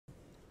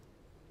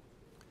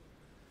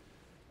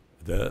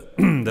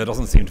There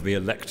doesn't seem to be a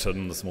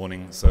lectern this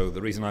morning, so the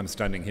reason I'm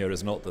standing here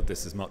is not that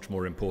this is much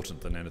more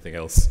important than anything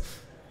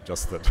else,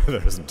 just that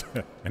there isn't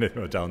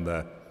anything down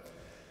there.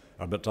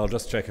 But I'll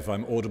just check if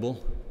I'm audible.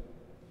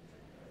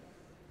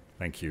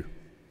 Thank you.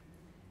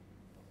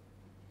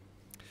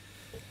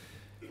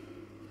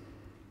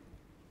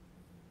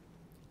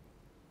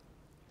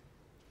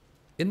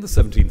 In the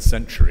 17th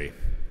century,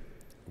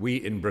 we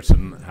in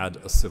Britain had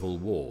a civil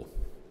war.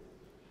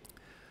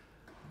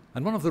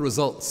 And one of the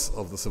results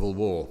of the Civil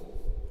War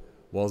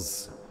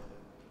was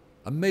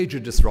a major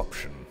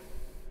disruption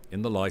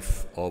in the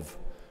life of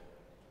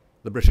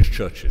the British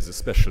churches,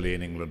 especially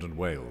in England and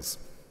Wales.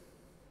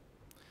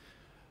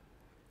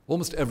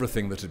 Almost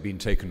everything that had been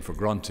taken for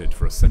granted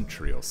for a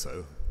century or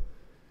so,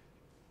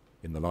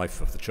 in the life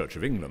of the Church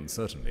of England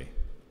certainly,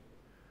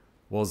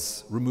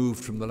 was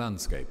removed from the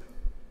landscape.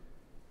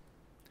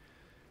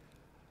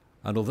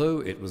 And although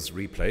it was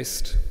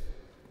replaced,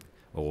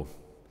 or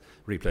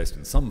replaced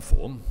in some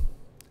form,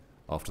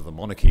 after the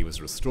monarchy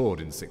was restored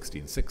in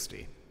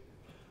 1660,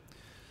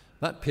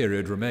 that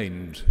period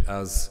remained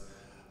as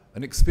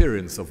an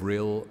experience of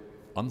real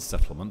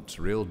unsettlement,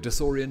 real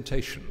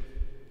disorientation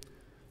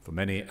for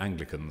many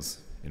Anglicans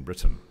in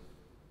Britain.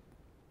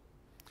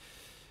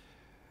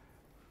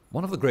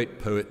 One of the great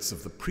poets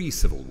of the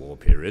pre-Civil War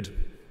period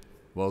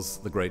was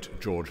the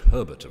great George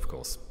Herbert, of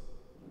course.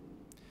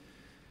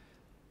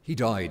 He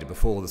died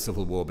before the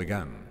Civil War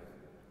began,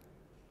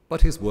 but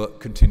his work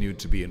continued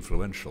to be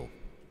influential.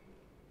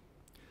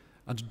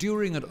 And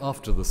during and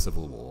after the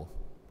Civil War,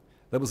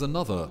 there was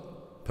another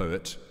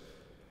poet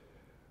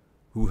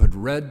who had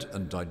read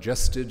and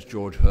digested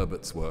George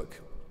Herbert's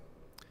work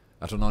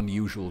at an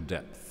unusual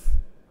depth.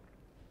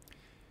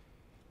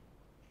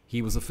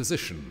 He was a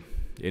physician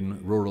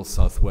in rural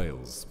South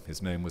Wales.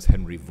 His name was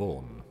Henry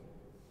Vaughan.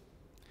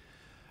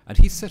 And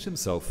he set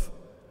himself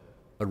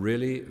a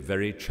really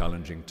very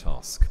challenging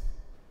task.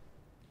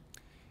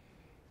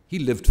 He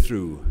lived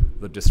through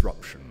the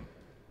disruption.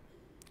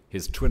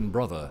 His twin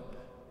brother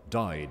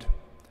died,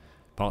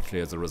 partly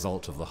as a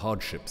result of the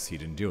hardships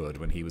he'd endured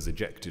when he was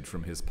ejected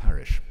from his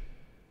parish.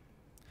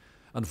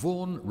 And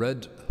Vaughan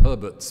read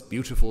Herbert's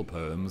beautiful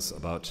poems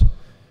about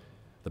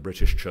the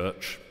British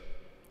Church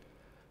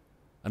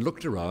and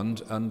looked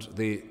around, and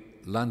the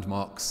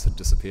landmarks had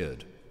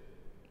disappeared.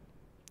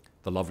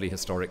 The lovely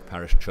historic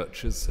parish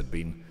churches had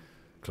been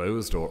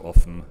closed or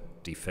often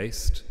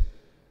defaced.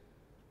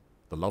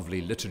 The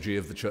lovely liturgy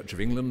of the Church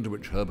of England,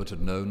 which Herbert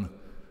had known,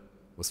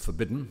 was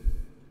forbidden.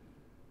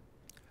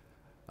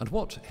 And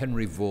what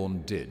Henry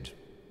Vaughan did,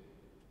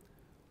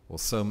 or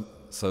so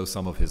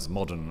some of his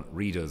modern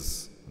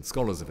readers and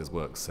scholars of his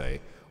work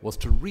say, was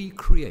to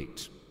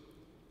recreate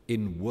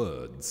in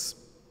words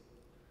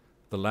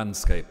the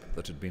landscape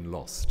that had been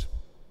lost.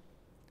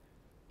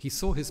 He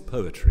saw his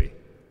poetry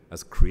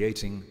as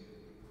creating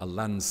a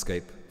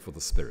landscape for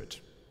the spirit.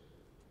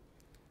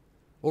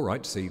 All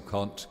right, so you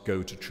can't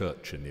go to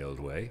church in the old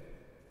way,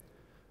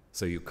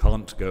 so you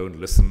can't go and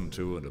listen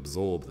to and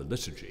absorb the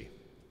liturgy.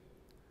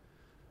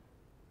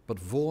 But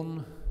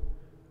Vaughan,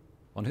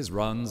 on his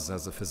rounds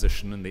as a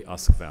physician in the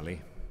Usk Valley,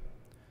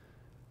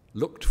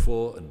 looked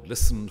for and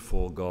listened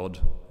for God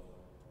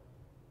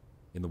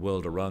in the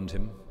world around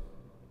him.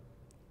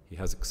 He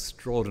has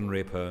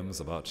extraordinary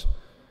poems about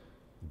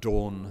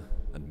dawn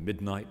and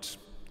midnight,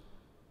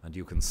 and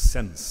you can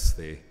sense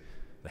the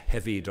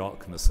heavy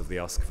darkness of the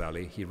Usk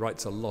Valley. He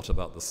writes a lot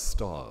about the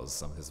stars.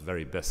 Some of his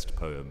very best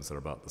poems are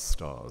about the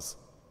stars.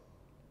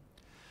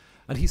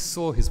 And he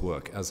saw his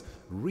work as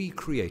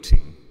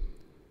recreating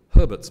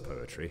Herbert's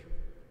poetry,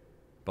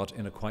 but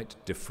in a quite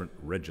different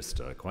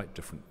register, a quite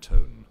different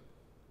tone.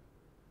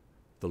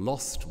 The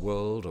lost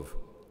world of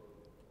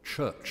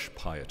church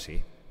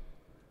piety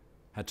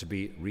had to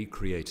be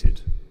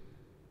recreated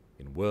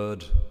in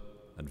word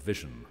and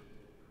vision,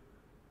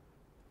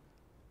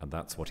 and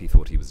that's what he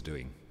thought he was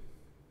doing.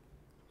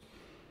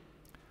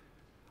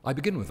 I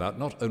begin with that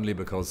not only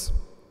because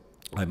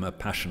I'm a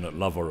passionate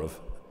lover of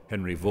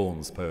Henry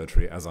Vaughan's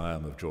poetry as I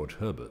am of George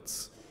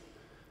Herbert's,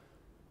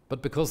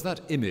 but because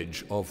that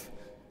image of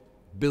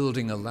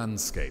building a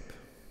landscape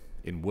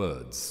in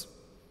words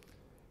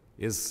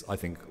is, I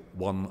think,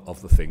 one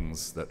of the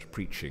things that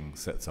preaching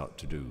sets out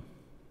to do.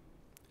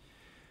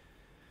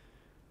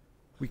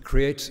 We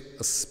create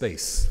a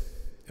space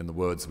in the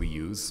words we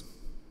use,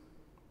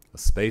 a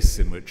space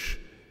in which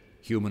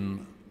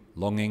human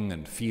longing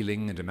and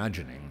feeling and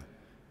imagining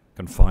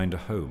can find a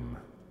home.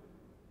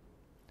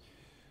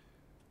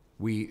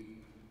 We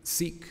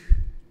seek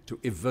to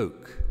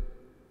evoke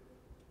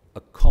a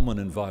common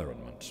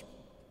environment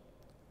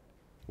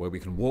where we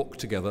can walk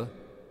together,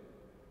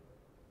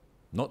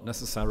 not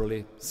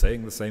necessarily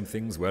saying the same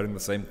things, wearing the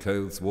same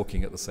clothes,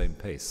 walking at the same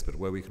pace, but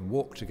where we can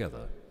walk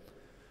together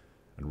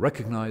and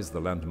recognize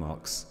the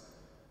landmarks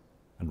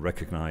and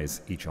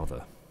recognize each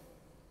other.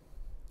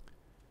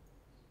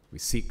 We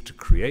seek to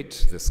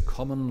create this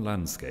common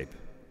landscape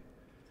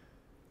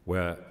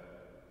where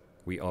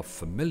we are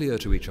familiar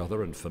to each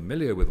other and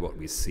familiar with what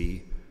we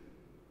see,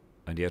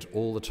 and yet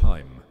all the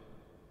time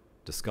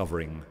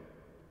discovering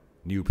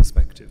new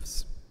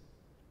perspectives.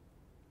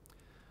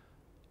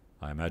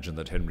 I imagine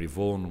that Henry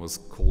Vaughan was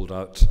called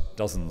out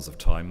dozens of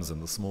times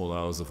in the small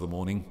hours of the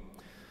morning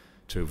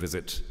to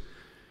visit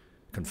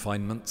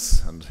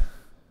confinements and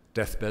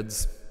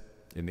deathbeds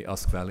in the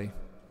Usk Valley.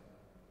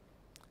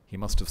 He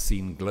must have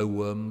seen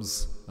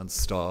glowworms and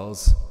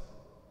stars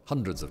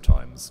hundreds of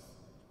times,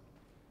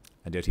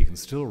 and yet he can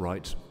still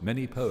write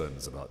many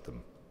poems about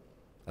them,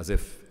 as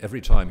if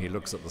every time he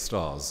looks at the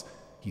stars,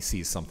 he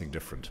sees something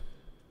different.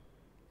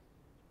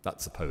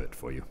 That's a poet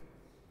for you.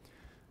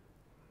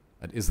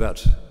 And is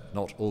that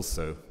not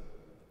also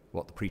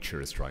what the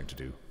preacher is trying to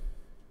do?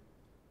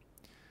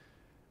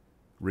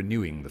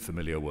 Renewing the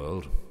familiar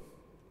world,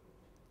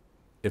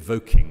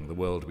 evoking the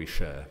world we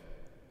share,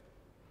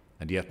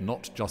 and yet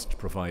not just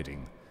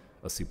providing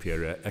a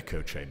superior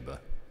echo chamber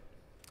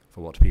for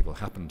what people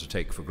happen to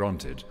take for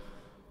granted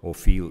or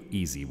feel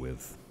easy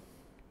with.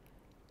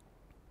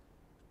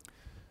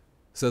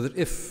 So that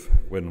if,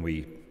 when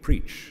we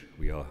preach,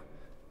 we are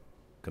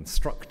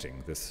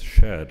constructing this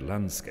shared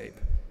landscape,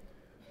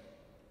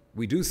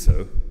 we do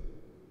so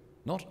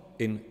not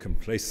in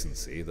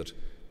complacency that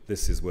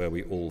this is where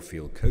we all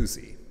feel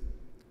cozy,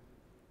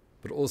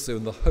 but also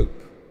in the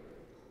hope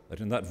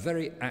that in that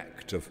very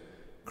act of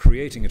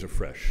creating it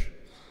afresh,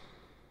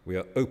 we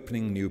are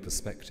opening new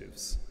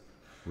perspectives,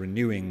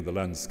 renewing the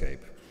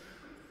landscape,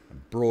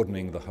 and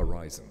broadening the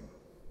horizon.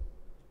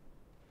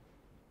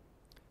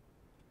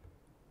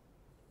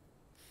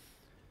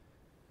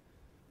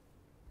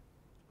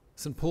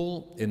 St.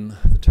 Paul, in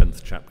the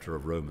 10th chapter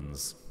of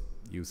Romans,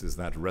 uses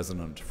that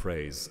resonant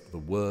phrase, "The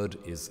word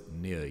is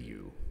near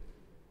you."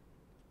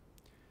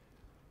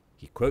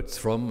 He quotes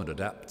from and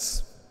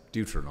adapts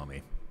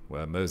Deuteronomy,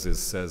 where Moses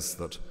says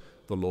that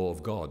the law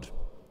of God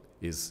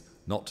is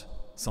not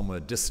somewhere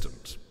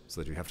distant,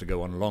 so that you have to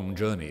go on long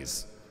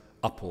journeys,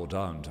 up or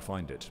down, to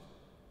find it.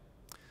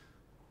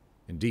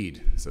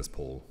 Indeed, says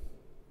Paul,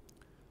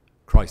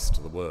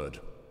 Christ, the Word,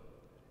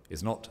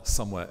 is not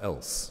somewhere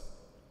else.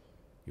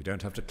 You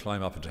don't have to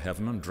climb up into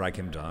heaven and drag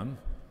him down.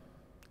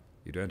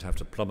 You don't have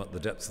to plummet the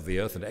depths of the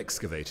earth and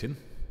excavate him.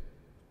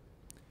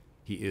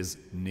 He is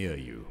near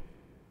you,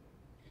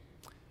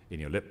 in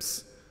your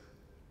lips,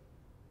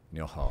 in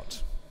your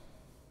heart.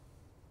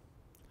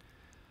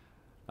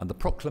 And the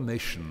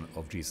proclamation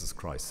of Jesus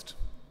Christ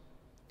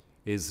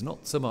is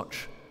not so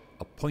much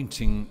a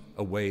pointing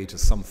away to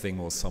something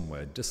or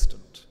somewhere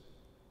distant,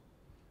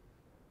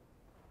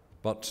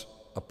 but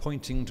a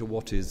pointing to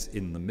what is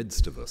in the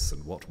midst of us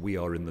and what we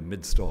are in the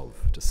midst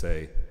of, to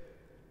say,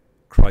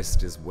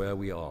 Christ is where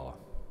we are.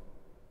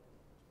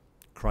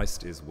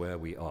 Christ is where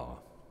we are.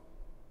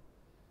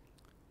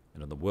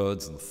 And in the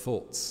words and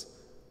thoughts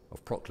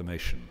of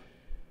proclamation,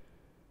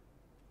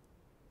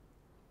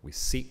 we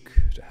seek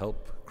to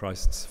help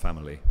Christ's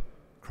family,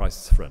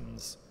 Christ's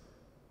friends,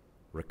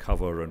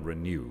 recover and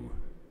renew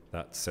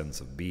that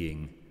sense of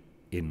being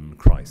in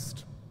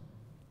Christ,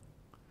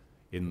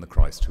 in the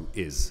Christ who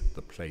is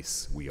the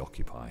place we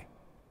occupy.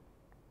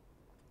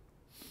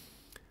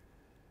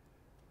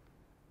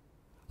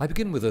 I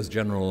begin with those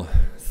general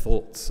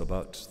thoughts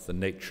about the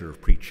nature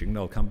of preaching, and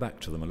I'll come back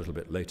to them a little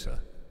bit later,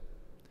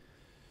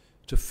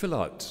 to fill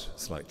out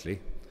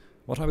slightly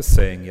what I was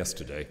saying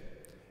yesterday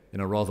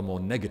in a rather more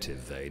negative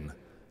vein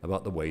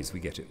about the ways we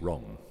get it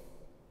wrong.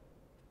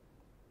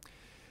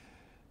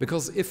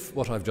 Because if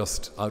what I've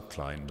just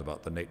outlined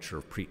about the nature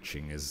of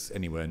preaching is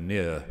anywhere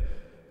near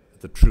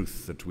the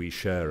truth that we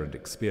share and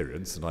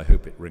experience, and I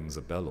hope it rings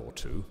a bell or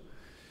two,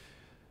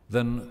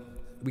 then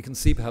we can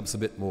see perhaps a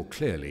bit more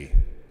clearly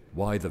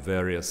why the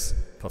various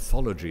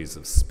pathologies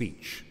of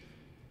speech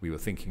we were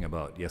thinking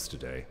about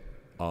yesterday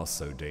are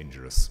so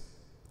dangerous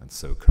and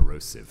so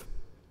corrosive.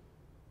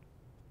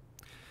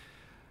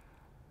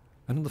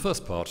 And in the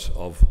first part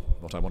of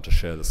what I want to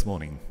share this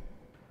morning,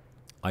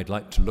 I'd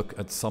like to look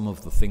at some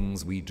of the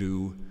things we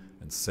do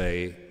and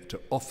say to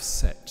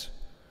offset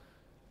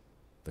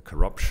the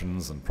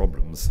corruptions and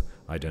problems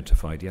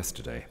identified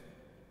yesterday.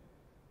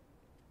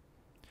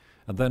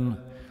 And then,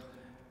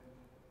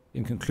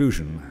 in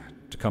conclusion,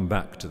 to come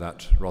back to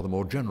that rather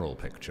more general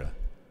picture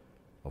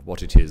of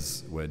what it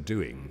is we're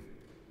doing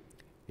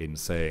in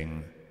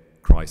saying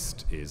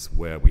Christ is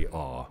where we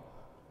are,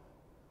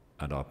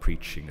 and our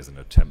preaching is an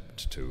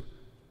attempt to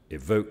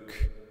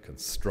evoke,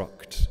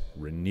 construct,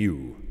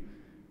 renew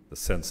the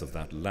sense of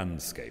that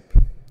landscape,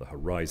 the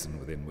horizon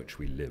within which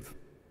we live.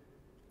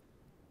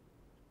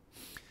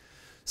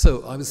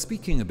 So I was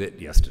speaking a bit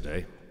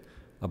yesterday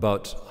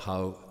about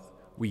how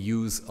we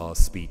use our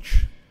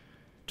speech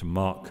to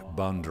mark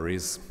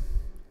boundaries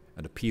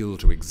and appeal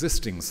to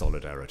existing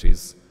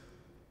solidarities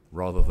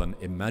rather than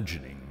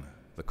imagining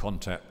the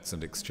contacts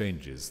and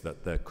exchanges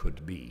that there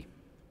could be.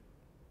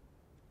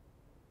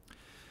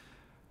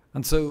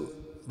 And so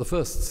the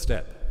first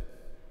step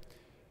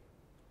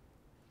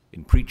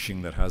in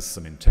preaching that has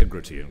some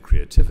integrity and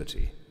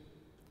creativity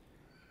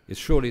is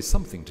surely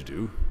something to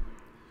do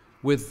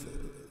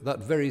with that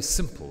very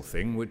simple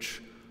thing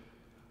which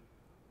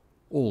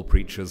all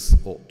preachers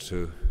ought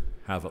to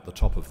have at the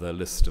top of their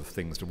list of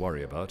things to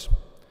worry about,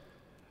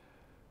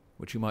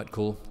 which you might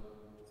call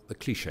the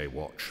cliché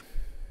watch.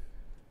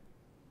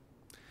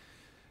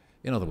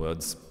 In other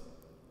words,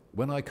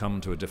 when I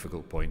come to a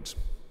difficult point,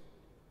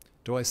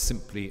 do I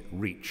simply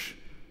reach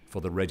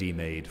for the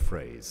ready-made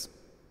phrase?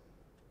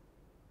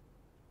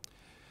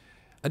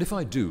 And if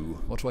I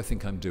do, what do I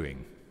think I'm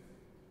doing?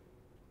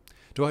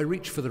 Do I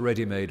reach for the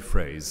ready-made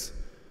phrase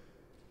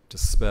to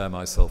spare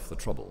myself the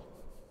trouble?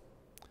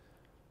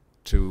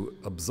 To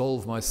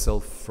absolve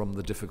myself from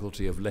the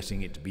difficulty of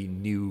letting it be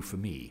new for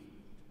me?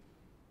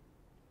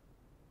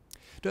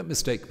 Don't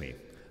mistake me.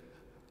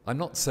 I'm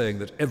not saying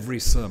that every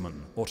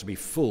sermon ought to be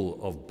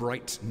full of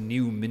bright,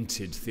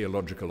 new-minted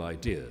theological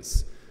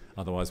ideas.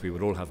 Otherwise, we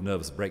would all have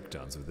nervous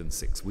breakdowns within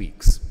 6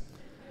 weeks.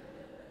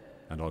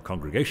 And our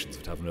congregations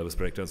would have nervous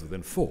breakdowns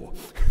within 4.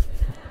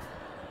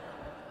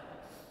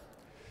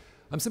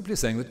 I'm simply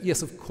saying that,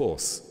 yes, of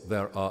course,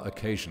 there are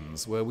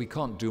occasions where we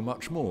can't do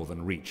much more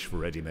than reach for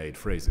ready-made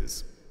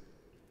phrases,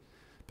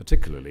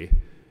 particularly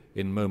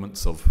in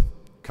moments of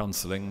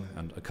counselling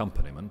and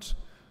accompaniment,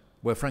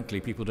 where, frankly,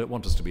 people don't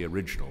want us to be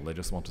original, they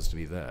just want us to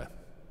be there.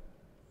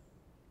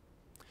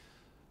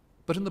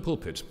 But in the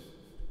pulpit,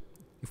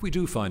 if we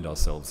do find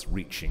ourselves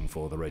reaching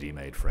for the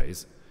ready-made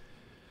phrase,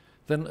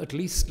 then at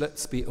least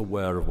let's be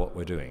aware of what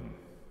we're doing.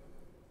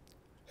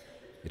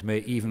 It may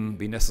even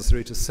be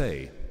necessary to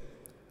say,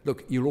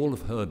 look, you all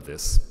have heard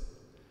this,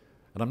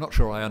 and I'm not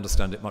sure I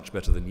understand it much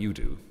better than you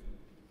do,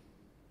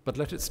 but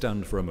let it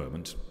stand for a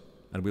moment,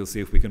 and we'll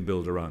see if we can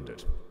build around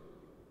it.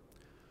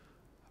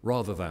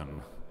 Rather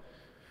than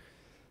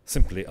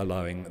simply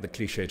allowing the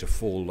cliché to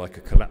fall like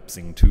a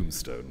collapsing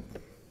tombstone,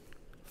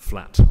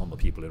 flat on the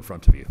people in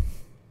front of you.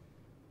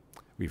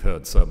 We've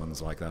heard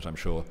sermons like that, I'm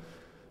sure,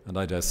 and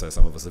I dare say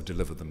some of us have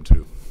delivered them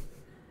too.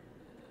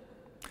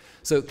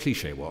 So,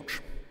 cliché watch.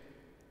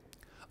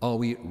 Are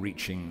we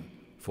reaching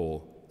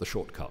for the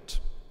shortcut?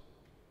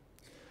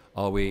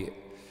 Are we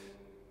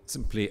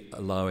simply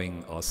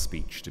allowing our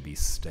speech to be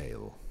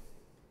stale?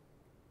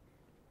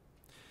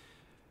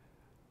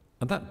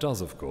 And that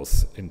does, of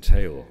course,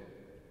 entail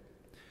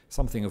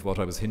something of what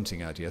I was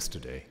hinting at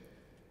yesterday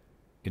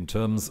in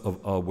terms of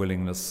our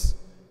willingness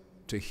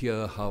to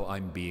hear how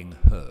I'm being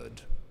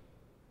heard,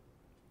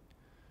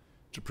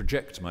 to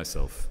project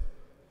myself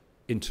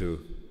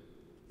into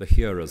the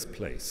hearer's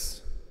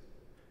place,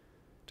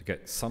 to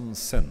get some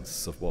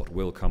sense of what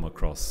will come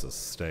across as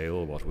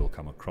stale, what will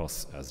come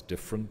across as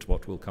different,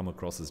 what will come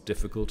across as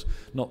difficult,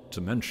 not to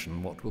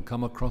mention what will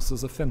come across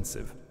as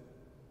offensive.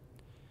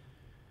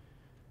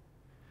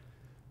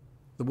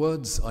 The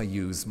words I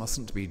use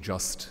mustn't be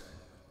just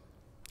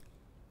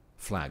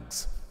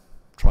flags,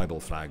 tribal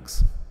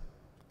flags,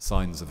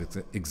 signs of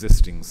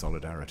existing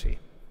solidarity.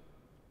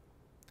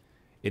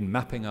 In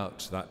mapping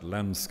out that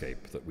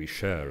landscape that we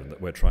share and that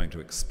we're trying to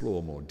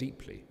explore more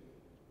deeply,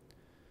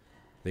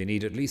 they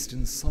need, at least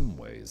in some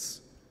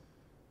ways,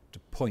 to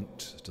point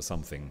to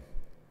something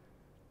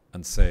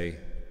and say,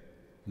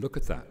 look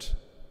at that.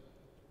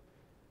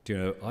 Do you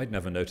know, I'd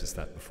never noticed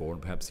that before,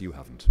 and perhaps you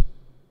haven't.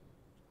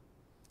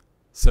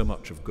 So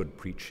much of good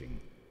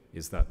preaching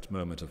is that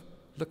moment of,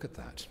 look at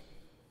that.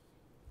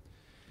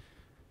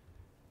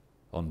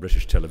 On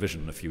British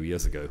television a few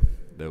years ago,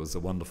 there was a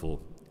wonderful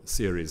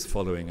series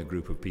following a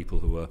group of people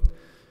who were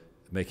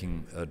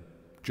making a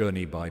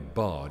journey by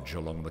barge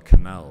along the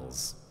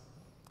canals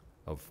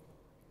of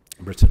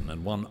Britain,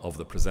 and one of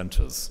the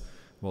presenters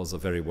was a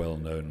very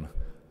well-known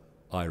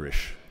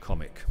Irish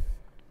comic.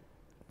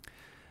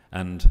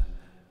 And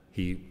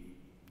he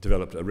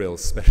developed a real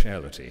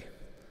speciality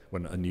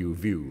when a new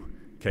view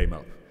came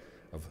up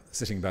of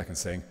sitting back and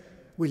saying,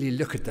 will you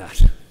look at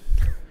that?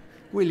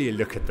 Will you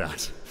look at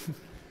that?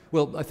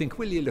 Well, I think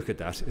will you look at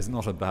that is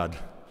not a bad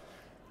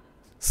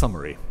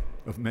summary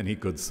of many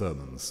good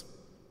sermons.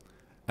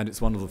 And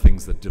it's one of the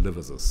things that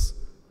delivers us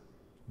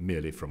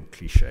merely from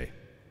cliché.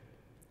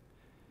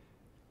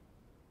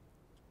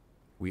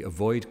 We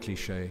avoid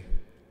cliché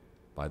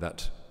by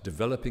that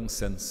developing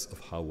sense of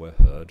how we're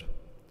heard.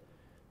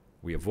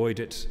 We avoid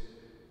it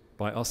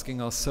by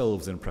asking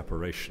ourselves in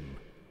preparation,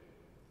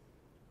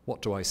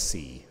 what do I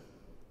see?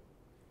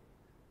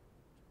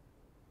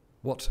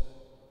 What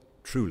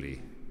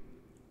truly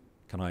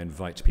can I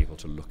invite people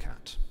to look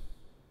at?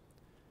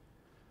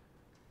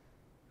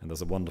 And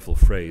there's a wonderful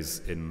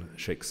phrase in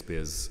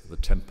Shakespeare's The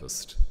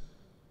Tempest,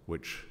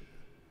 which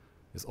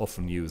is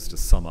often used to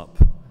sum up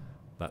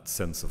that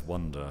sense of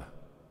wonder,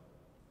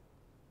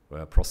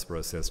 where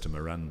Prospero says to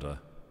Miranda,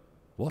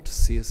 what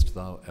seest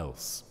thou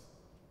else?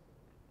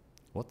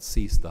 What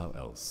seest thou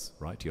else?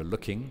 Right? You're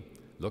looking,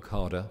 look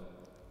harder.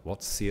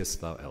 What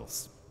seest thou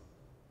else?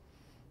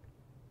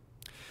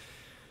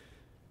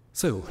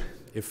 So,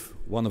 if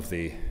one of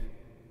the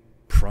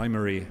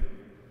primary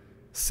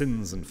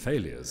sins and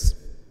failures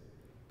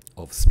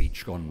of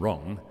speech gone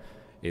wrong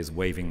is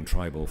waving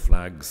tribal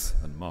flags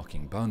and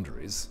marking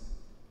boundaries,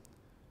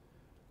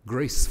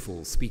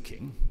 graceful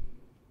speaking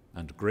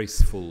and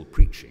graceful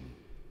preaching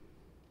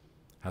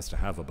has to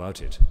have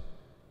about it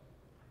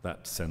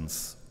that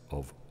sense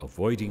of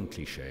avoiding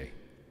cliché,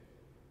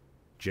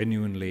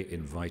 genuinely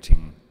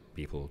inviting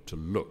people to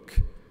look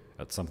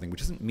at something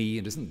which isn't me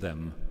and isn't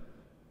them,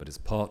 but is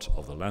part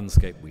of the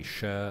landscape we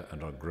share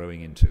and are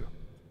growing into.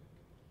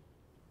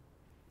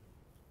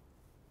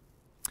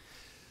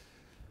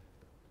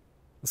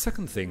 The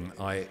second thing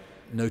I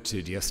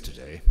noted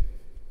yesterday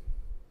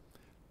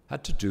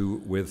had to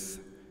do with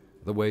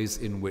the ways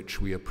in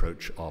which we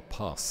approach our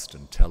past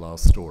and tell our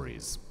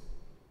stories.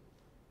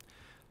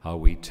 How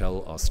we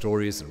tell our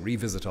stories and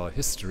revisit our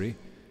history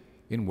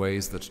in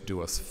ways that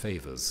do us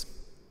favors,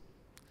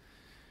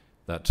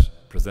 that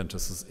present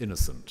us as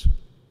innocent,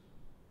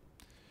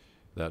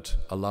 that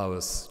allow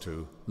us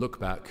to look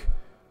back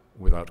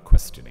without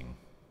questioning.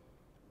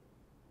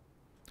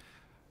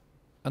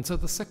 And so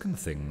the second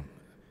thing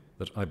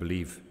that I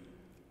believe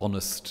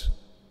honest,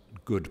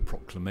 good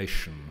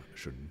proclamation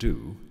should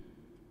do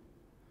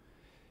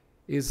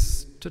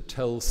is to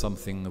tell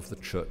something of the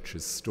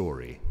church's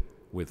story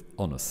with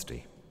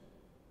honesty.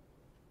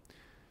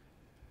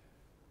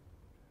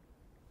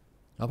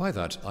 Now, by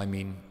that I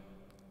mean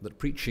that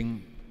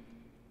preaching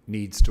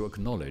needs to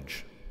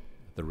acknowledge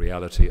the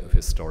reality of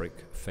historic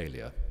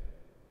failure,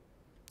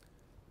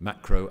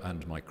 macro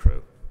and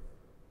micro,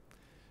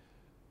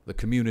 the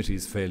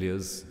community's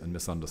failures and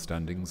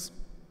misunderstandings,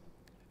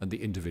 and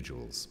the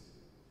individuals.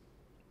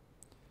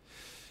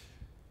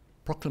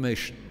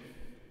 Proclamation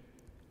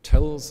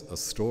tells a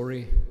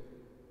story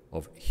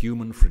of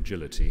human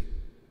fragility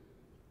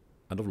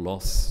and of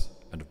loss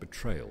and of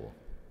betrayal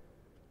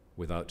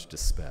without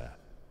despair.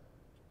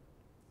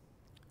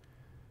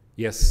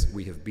 Yes,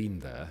 we have been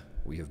there.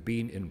 We have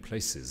been in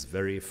places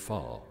very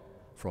far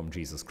from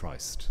Jesus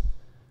Christ.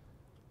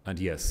 And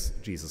yes,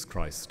 Jesus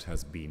Christ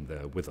has been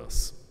there with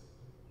us.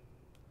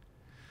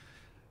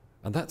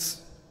 And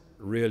that's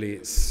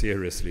really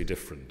seriously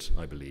different,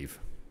 I believe,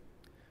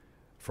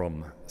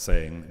 from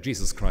saying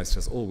Jesus Christ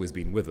has always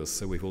been with us,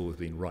 so we've always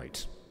been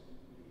right.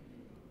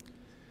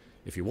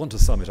 If you want to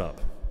sum it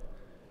up,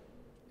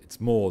 it's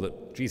more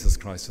that Jesus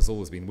Christ has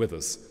always been with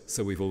us,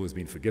 so we've always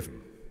been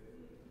forgiven.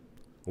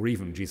 Or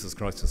even Jesus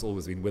Christ has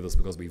always been with us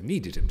because we've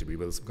needed him to be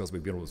with us because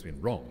we've always been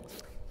wrong.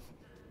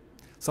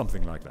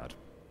 Something like that.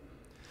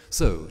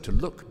 So, to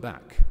look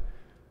back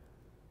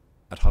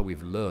at how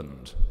we've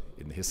learned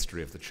in the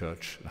history of the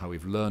church and how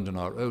we've learned in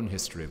our own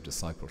history of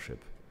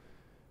discipleship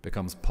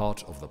becomes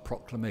part of the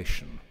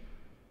proclamation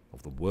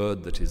of the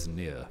word that is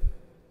near,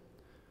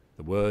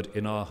 the word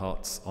in our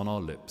hearts, on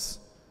our lips,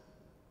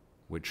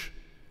 which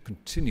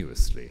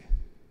continuously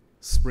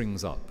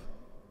springs up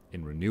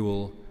in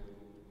renewal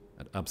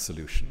and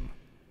absolution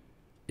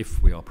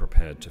if we are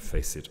prepared to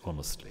face it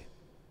honestly.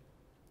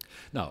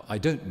 Now, I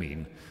don't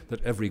mean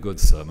that every good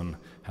sermon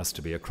has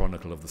to be a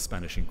chronicle of the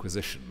Spanish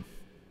Inquisition,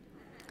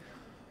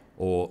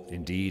 or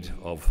indeed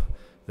of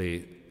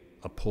the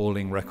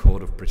appalling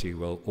record of pretty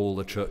well all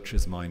the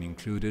churches, mine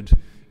included,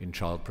 in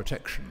child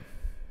protection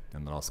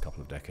in the last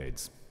couple of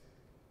decades.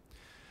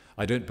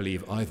 I don't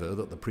believe either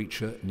that the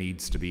preacher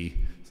needs to be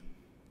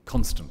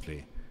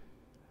constantly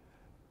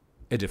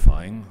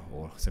edifying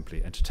or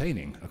simply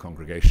entertaining a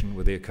congregation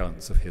with the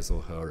accounts of his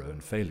or her own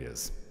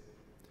failures.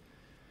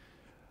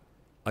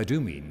 I do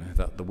mean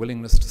that the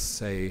willingness to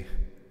say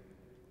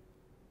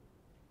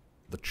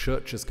the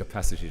church's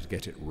capacity to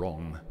get it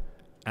wrong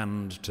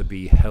and to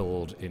be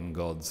held in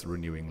God's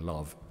renewing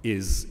love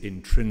is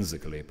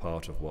intrinsically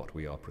part of what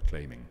we are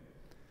proclaiming.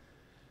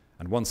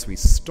 And once we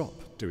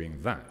stop doing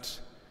that,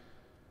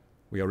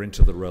 we are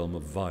into the realm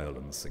of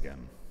violence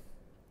again.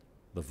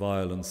 The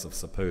violence of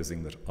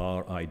supposing that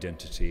our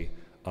identity,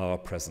 our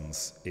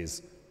presence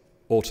is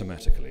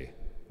automatically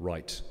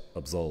right,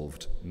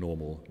 absolved,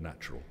 normal,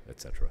 natural,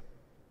 etc.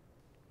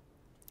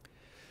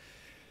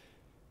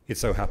 It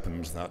so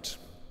happened that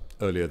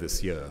earlier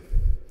this year,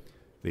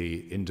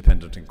 the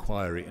independent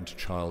inquiry into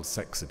child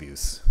sex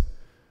abuse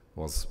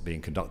was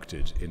being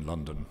conducted in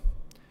London,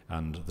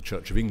 and the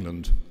Church of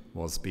England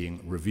was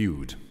being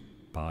reviewed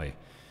by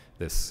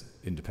this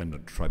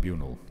independent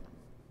tribunal.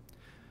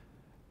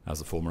 As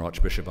a former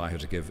archbishop, I had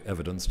to give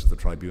evidence to the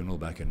tribunal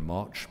back in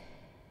March,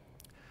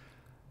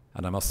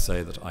 and I must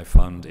say that I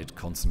found it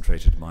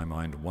concentrated my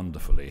mind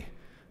wonderfully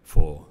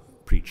for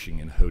preaching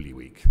in Holy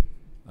Week,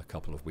 a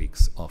couple of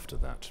weeks after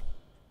that.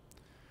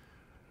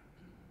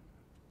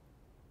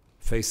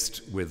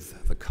 Faced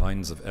with the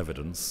kinds of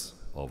evidence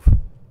of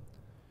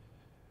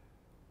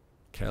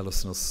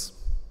carelessness,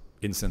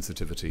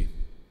 insensitivity,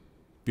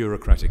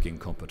 bureaucratic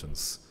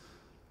incompetence,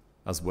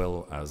 as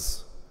well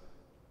as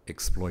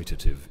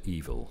exploitative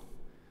evil,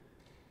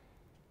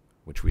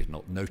 which we had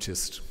not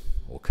noticed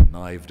or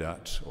connived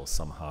at or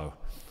somehow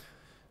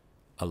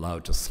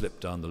allowed to slip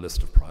down the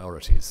list of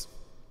priorities,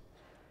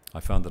 I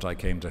found that I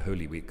came to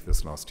Holy Week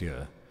this last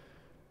year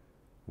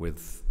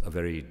with a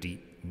very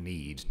deep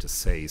need to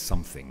say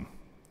something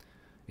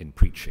in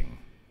preaching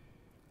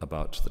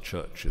about the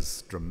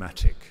church's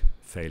dramatic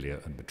failure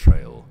and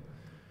betrayal,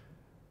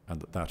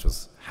 and that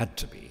has had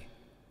to be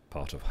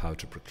part of how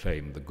to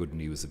proclaim the good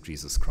news of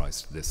Jesus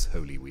Christ this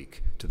Holy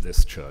Week to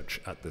this church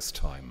at this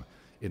time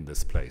in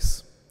this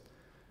place.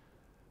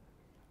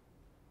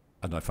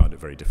 And I found it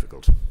very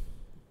difficult,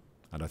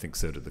 and I think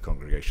so did the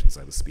congregations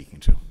I was speaking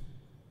to.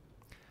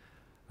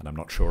 And I'm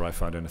not sure I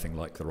found anything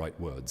like the right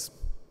words.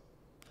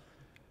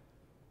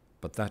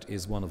 But that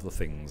is one of the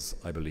things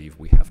I believe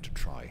we have to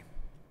try.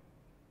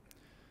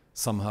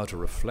 Somehow to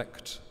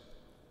reflect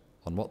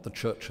on what the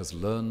church has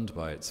learned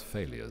by its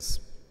failures,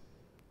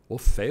 or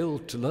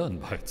failed to learn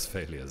by its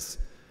failures,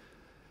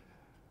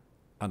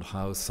 and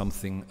how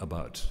something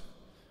about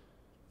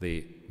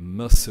the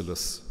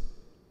merciless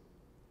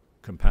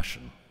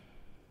compassion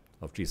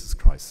of Jesus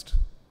Christ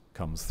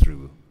comes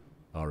through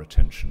our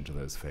attention to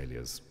those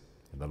failures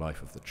in the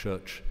life of the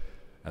church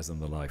as in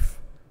the life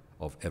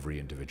of every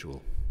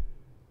individual,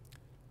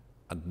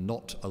 and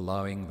not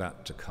allowing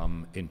that to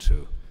come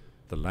into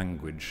the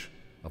language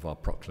of our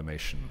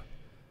proclamation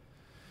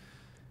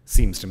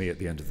seems to me at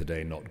the end of the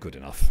day not good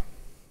enough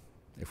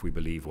if we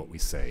believe what we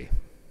say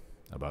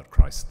about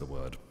Christ the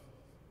Word.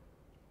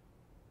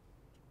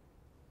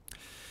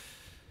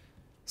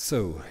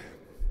 So,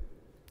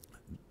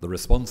 the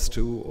response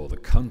to, or the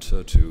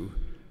counter to,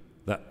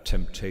 that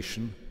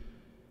temptation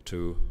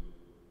to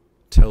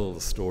tell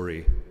the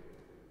story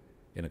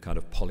in a kind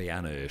of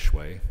Pollyanna-ish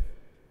way,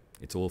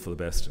 it's all for the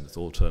best and it's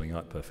all turning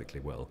out perfectly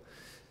well.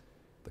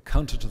 The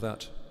counter to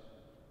that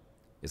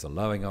is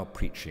allowing our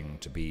preaching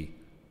to be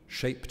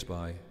shaped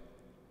by,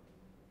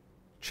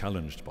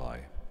 challenged by,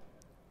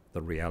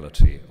 the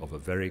reality of a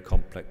very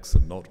complex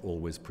and not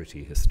always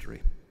pretty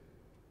history.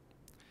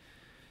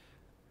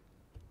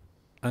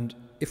 And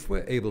if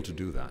we're able to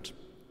do that,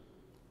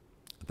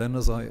 then,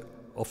 as I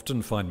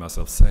often find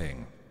myself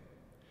saying,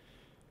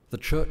 the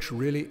church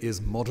really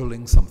is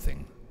modeling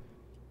something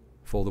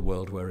for the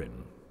world we're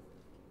in.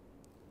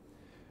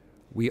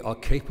 We are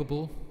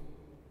capable,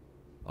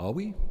 are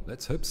we?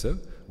 Let's hope so.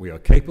 We are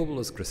capable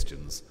as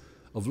Christians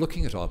of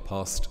looking at our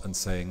past and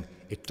saying,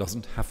 it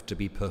doesn't have to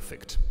be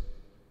perfect.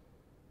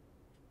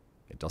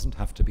 It doesn't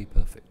have to be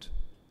perfect.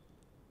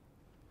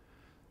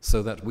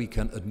 So that we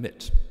can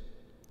admit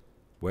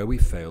where we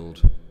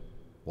failed,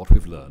 what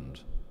we've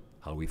learned,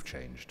 how we've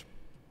changed.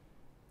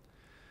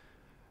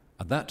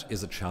 And that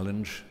is a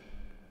challenge,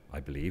 I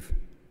believe,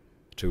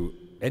 to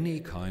any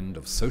kind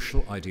of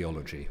social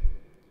ideology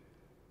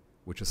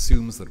which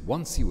assumes that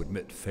once you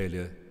admit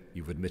failure,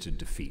 you've admitted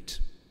defeat.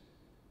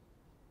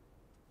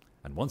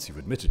 And once you've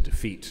admitted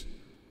defeat,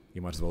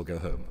 you might as well go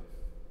home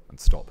and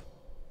stop.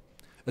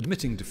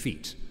 Admitting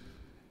defeat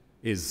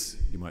is,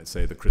 you might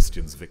say, the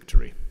Christian's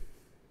victory.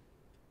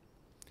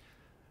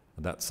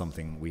 And that's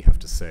something we have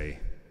to say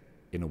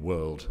in a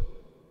world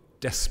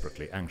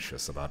desperately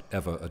anxious about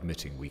ever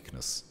admitting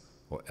weakness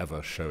or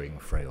ever showing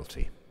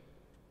frailty.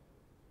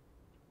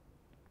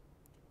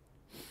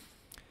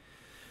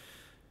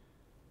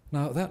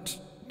 Now that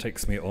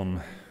takes me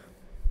on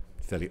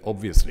fairly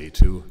obviously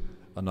to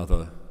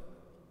another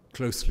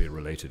closely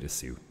related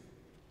issue.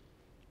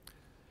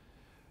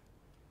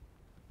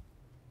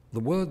 The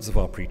words of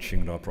our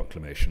preaching and our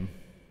proclamation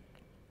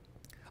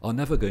are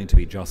never going to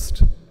be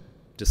just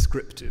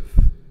descriptive,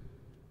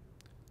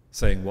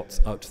 saying what's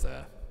out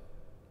there.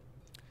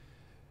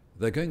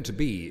 They're going to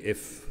be,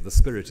 if the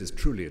Spirit is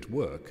truly at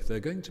work, they're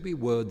going to be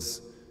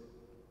words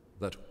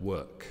that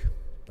work,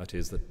 that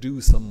is, that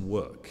do some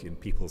work in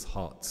people's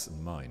hearts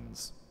and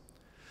minds.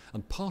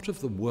 And part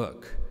of the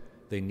work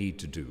they need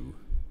to do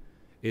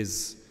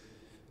is,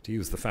 to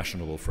use the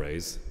fashionable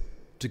phrase,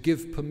 to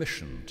give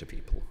permission to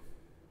people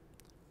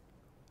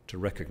to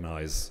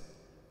recognize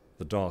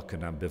the dark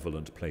and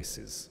ambivalent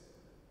places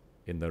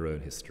in their own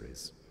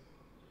histories.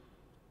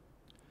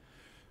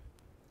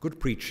 Good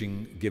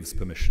preaching gives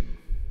permission.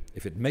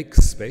 If it makes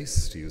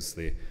space, to use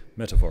the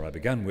metaphor I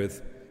began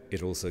with,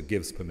 it also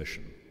gives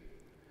permission.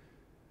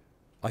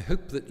 I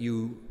hope that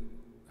you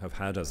have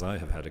had, as I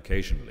have had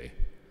occasionally,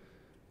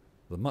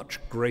 the much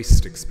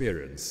graced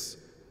experience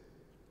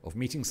of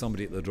meeting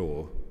somebody at the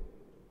door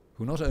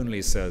who not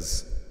only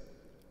says,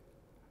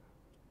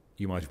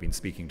 you might have been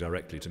speaking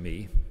directly to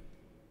me,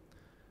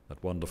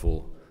 that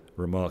wonderful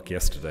remark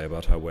yesterday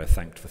about how we're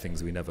thanked for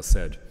things we never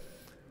said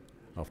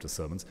after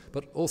sermons,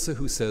 but also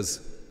who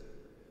says,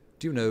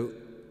 do you know,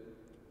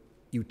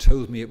 you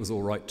told me it was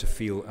all right to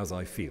feel as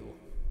I feel,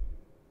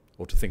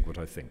 or to think what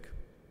I think.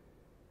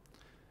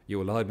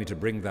 You allowed me to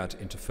bring that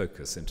into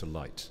focus, into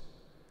light,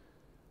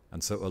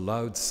 and so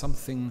allowed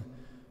something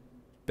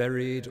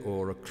buried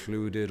or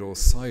occluded or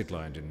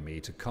sidelined in me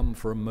to come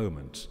for a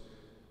moment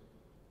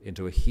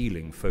into a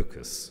healing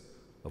focus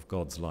of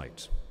God's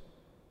light.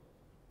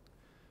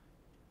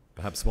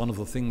 Perhaps one of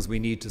the things we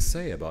need to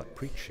say about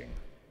preaching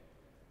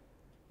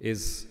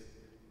is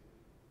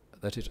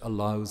that it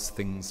allows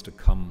things to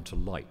come to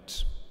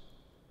light.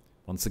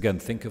 Once again,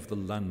 think of the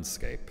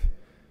landscape,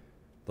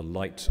 the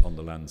light on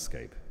the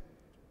landscape.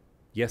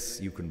 Yes,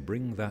 you can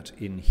bring that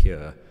in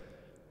here,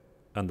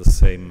 and the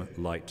same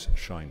light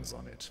shines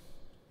on it.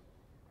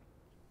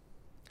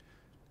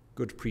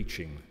 Good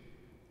preaching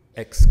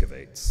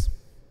excavates.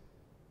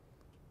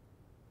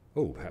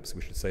 Oh, perhaps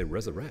we should say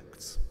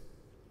resurrects.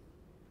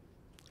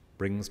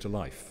 Brings to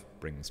life,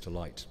 brings to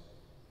light.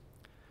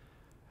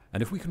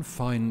 And if we can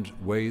find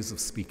ways of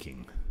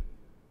speaking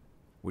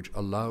which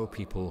allow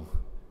people,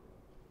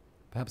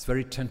 perhaps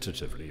very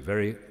tentatively,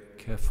 very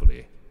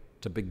carefully,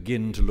 to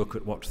begin to look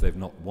at what they've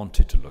not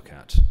wanted to look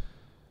at,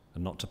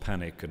 and not to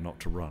panic and not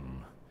to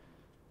run,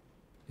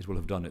 it will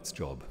have done its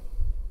job.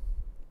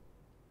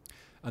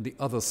 And the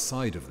other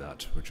side of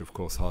that, which of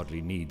course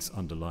hardly needs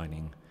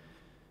underlining,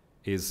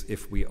 is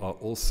if we are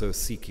also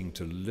seeking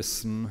to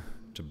listen,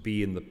 to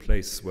be in the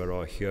place where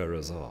our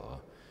hearers are,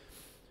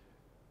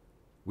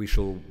 we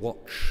shall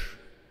watch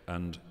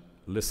and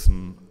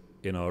listen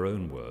in our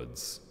own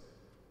words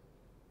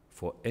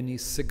for any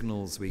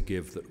signals we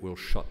give that will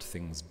shut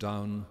things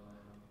down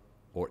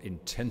or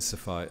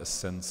intensify a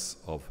sense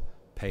of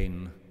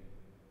pain,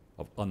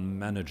 of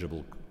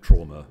unmanageable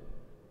trauma.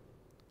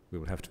 We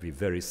will have to be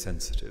very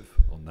sensitive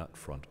on that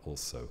front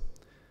also.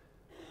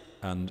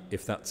 And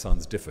if that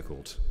sounds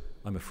difficult,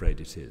 I'm afraid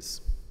it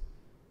is.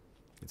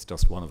 It's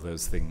just one of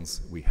those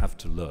things we have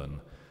to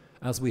learn,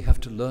 as we have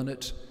to learn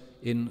it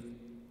in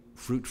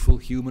fruitful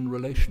human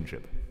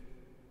relationship.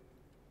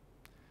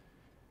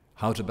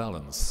 How to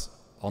balance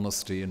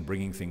honesty and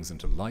bringing things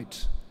into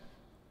light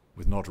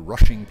with not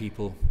rushing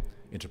people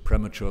into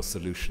premature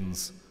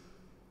solutions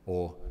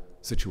or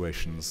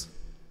situations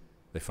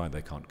they find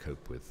they can't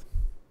cope with.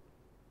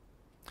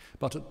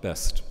 But at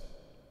best,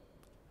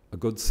 a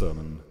good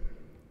sermon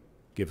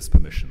gives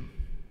permission,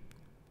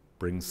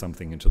 brings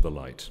something into the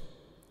light.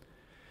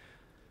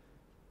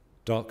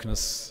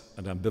 Darkness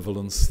and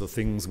ambivalence, the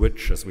things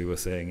which, as we were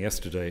saying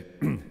yesterday,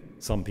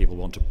 some people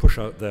want to push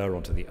out there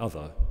onto the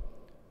other,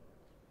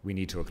 we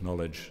need to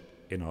acknowledge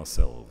in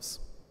ourselves.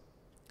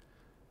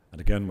 And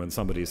again, when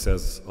somebody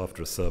says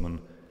after a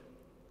sermon,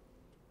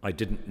 I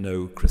didn't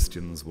know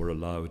Christians were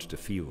allowed to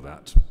feel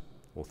that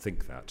or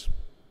think that,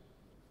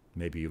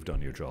 maybe you've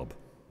done your job.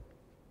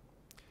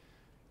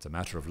 It's a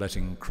matter of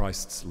letting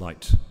Christ's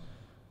light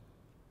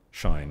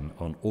shine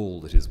on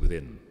all that is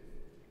within.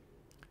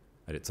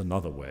 And it's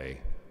another way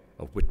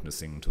of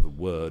witnessing to the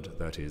word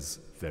that is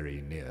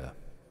very near.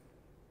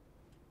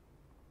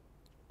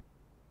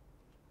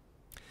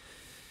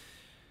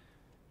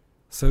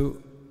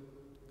 So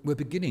we're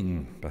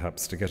beginning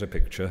perhaps to get a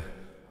picture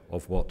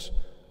of what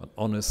an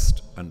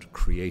honest and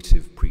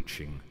creative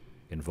preaching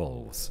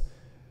involves,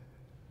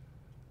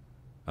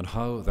 and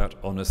how that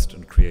honest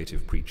and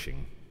creative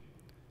preaching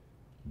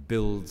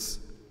builds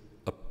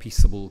a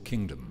peaceable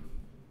kingdom,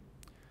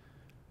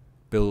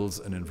 builds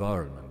an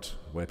environment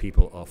where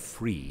people are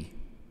free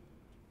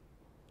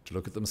to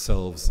look at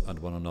themselves and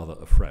one another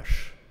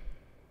afresh,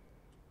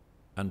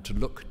 and to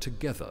look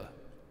together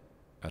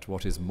at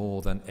what is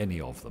more than any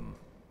of them,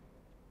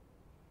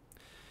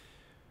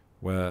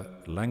 where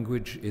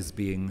language is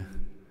being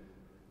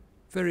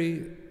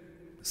very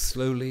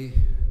slowly,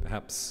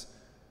 perhaps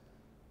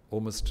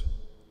almost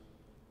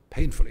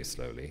painfully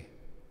slowly,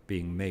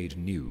 being made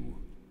new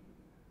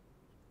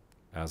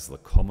as the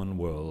common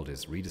world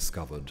is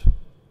rediscovered,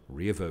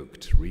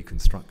 re-evoked,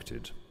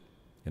 reconstructed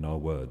in our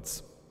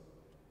words.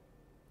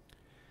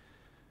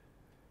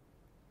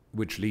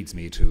 Which leads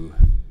me to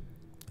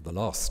the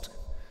last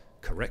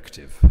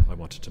corrective I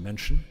wanted to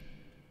mention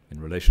in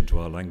relation to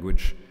our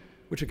language,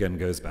 which again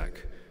goes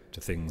back to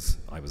things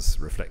I was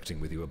reflecting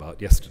with you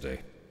about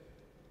yesterday.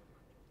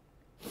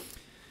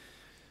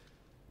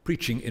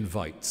 Preaching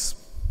invites.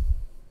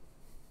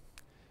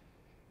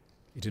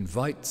 It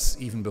invites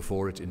even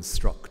before it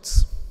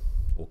instructs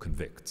or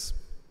convicts.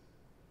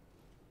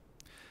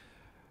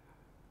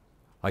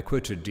 I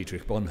quoted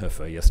Dietrich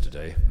Bonhoeffer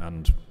yesterday,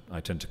 and I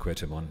tend to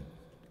quote him on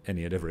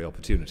any and every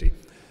opportunity.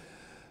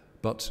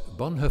 But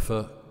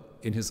Bonhoeffer,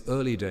 in his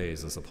early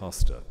days as a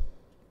pastor,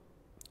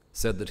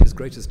 said that his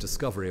greatest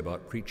discovery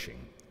about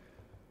preaching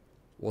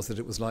was that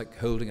it was like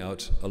holding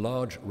out a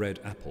large red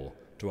apple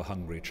to a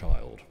hungry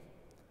child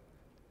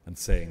and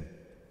saying,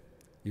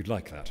 "You'd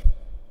like that."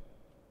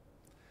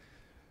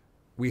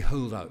 We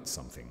hold out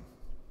something.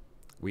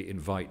 We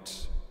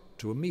invite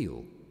to a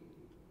meal.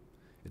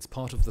 It's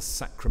part of the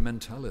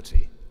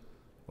sacramentality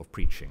of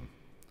preaching,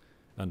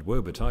 and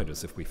woe betide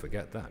us if we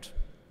forget that.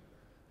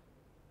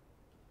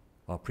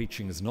 Our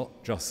preaching is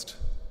not just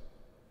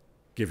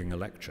giving a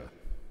lecture,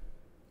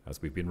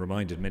 as we've been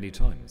reminded many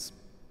times,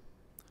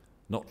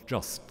 not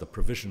just the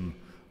provision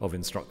of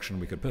instruction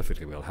we could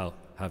perfectly well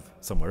have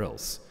somewhere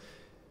else.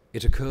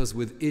 It occurs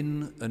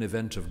within an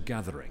event of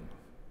gathering,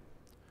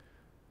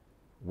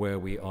 where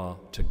we are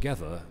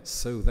together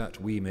so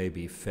that we may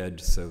be fed,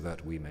 so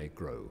that we may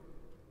grow.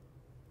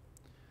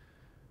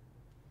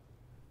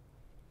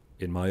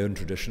 In my own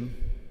tradition,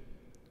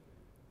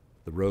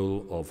 the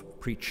role of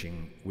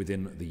preaching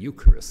within the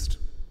Eucharist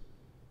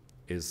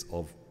is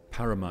of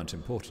paramount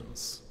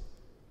importance,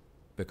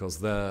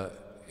 because there,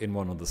 in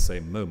one and the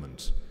same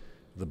moment,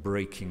 the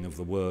breaking of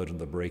the word and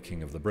the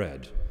breaking of the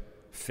bread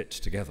fit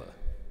together,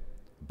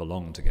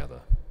 belong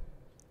together.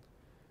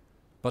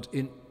 But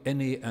in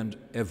any and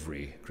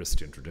every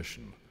Christian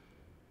tradition,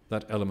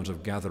 that element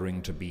of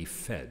gathering to be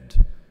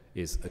fed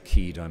is a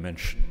key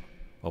dimension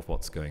of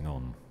what's going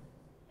on.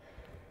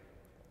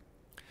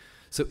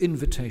 So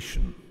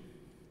invitation.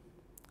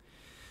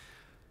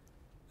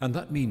 And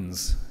that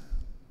means,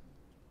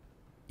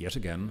 yet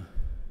again,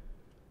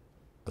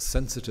 a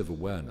sensitive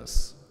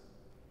awareness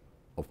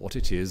of what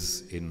it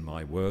is in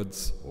my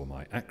words or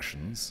my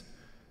actions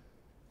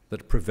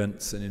that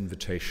prevents an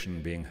invitation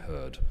being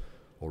heard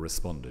or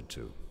responded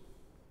to.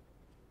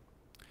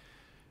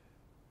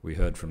 We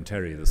heard from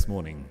Terry this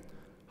morning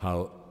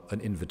how an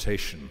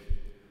invitation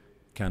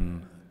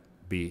can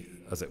be,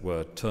 as it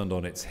were, turned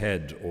on its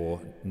head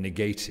or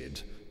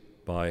negated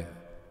by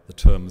the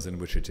terms in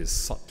which it is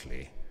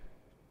subtly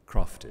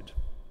crafted.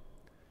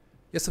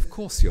 Yes, of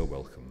course you're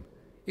welcome,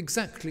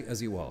 exactly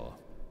as you are.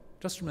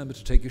 Just remember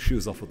to take your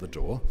shoes off at the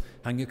door,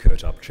 hang your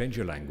coat up, change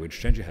your language,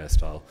 change your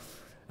hairstyle,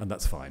 and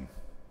that's fine,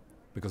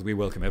 because we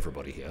welcome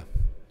everybody here.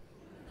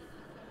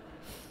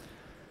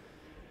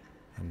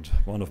 And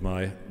one of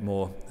my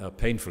more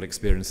painful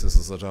experiences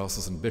as a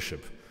diocesan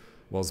bishop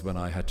was when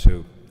I had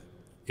to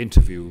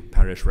interview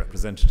parish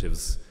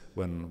representatives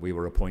when we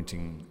were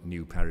appointing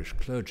new parish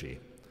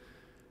clergy.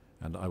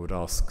 And I would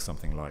ask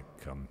something like,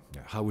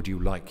 how would you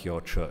like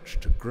your church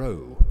to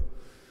grow?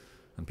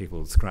 And people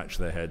would scratch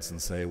their heads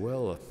and say,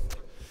 well,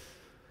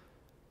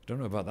 I don't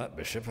know about that,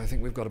 Bishop. I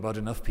think we've got about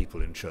enough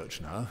people in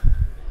church now.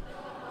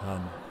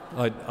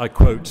 I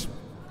quote,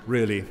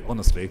 really,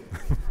 honestly.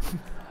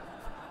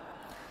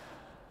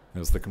 There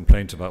was the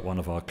complaint about one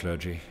of our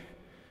clergy.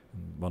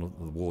 One of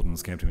the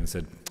wardens came to me and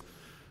said,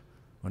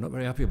 we're not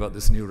very happy about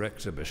this new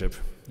rector, Bishop.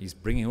 He's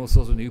bringing all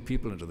sorts of new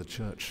people into the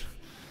church.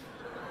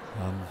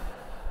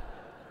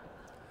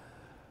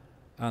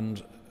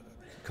 And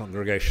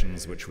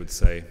congregations which would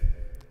say,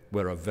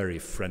 we're a very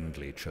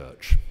friendly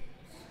church.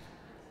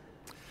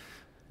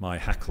 My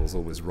hackles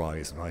always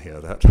rise when I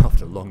hear that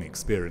after long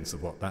experience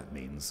of what that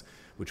means,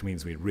 which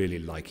means we really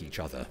like each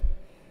other.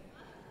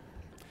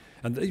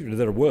 And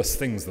there are worse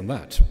things than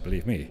that,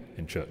 believe me,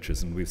 in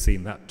churches, and we've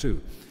seen that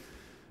too.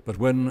 But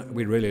when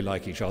we really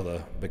like each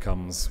other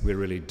becomes we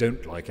really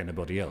don't like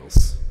anybody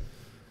else.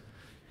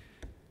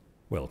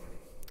 Well,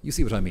 you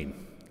see what I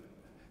mean.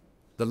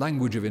 The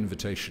language of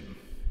invitation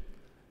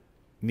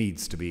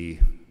needs to be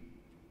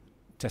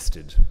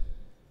tested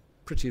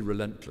pretty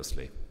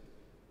relentlessly.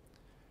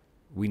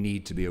 We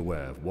need to be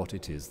aware of what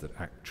it is that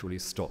actually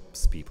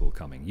stops people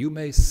coming. You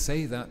may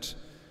say that,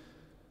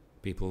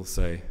 people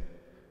say,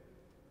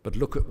 but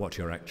look at what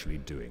you're actually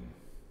doing.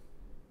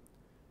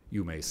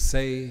 You may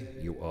say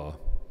you are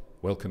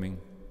welcoming,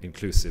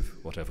 inclusive,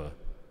 whatever,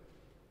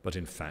 but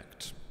in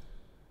fact,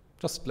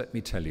 just let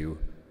me tell you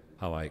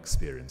how I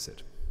experience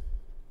it.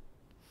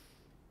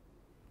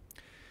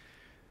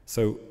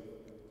 So,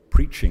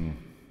 preaching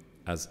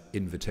as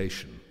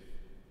invitation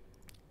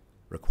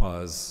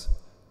requires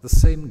the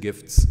same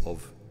gifts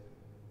of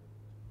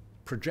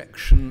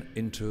projection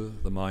into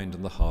the mind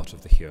and the heart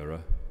of the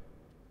hearer,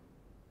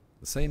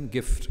 the same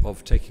gift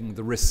of taking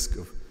the risk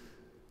of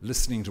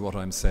listening to what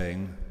I'm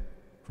saying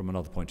from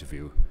another point of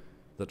view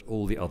that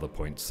all the other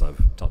points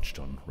I've touched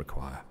on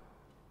require.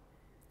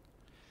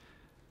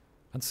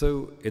 And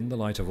so, in the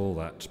light of all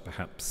that,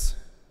 perhaps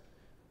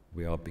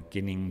we are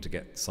beginning to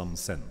get some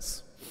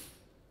sense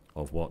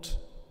of what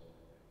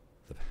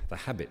the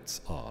habits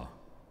are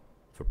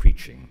for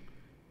preaching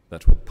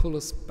that will pull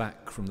us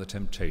back from the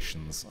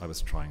temptations I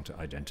was trying to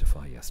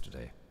identify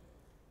yesterday.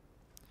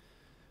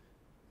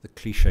 The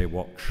cliché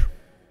watch,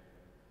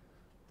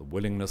 the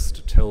willingness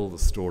to tell the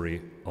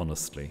story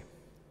honestly,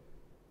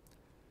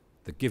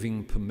 the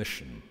giving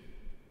permission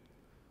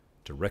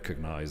to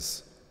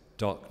recognize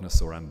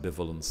darkness or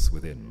ambivalence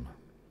within,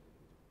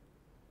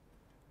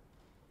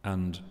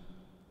 and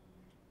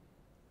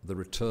the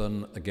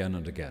return again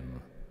and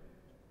again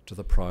to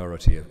the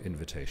priority of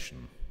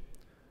invitation,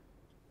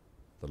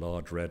 the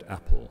large red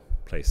apple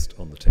placed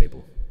on the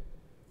table.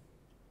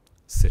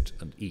 Sit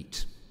and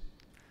eat.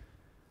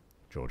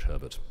 George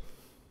Herbert.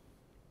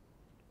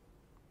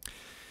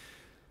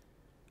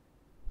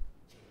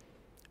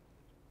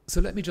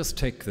 So let me just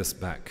take this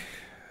back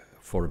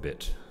for a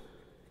bit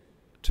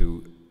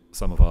to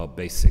some of our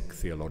basic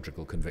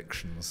theological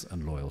convictions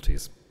and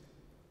loyalties.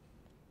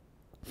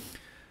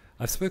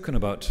 I've spoken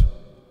about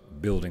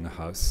building a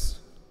house,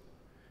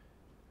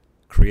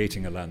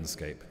 creating a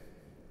landscape,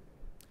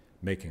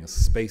 making a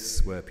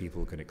space where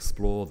people can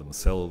explore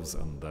themselves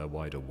and their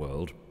wider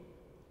world,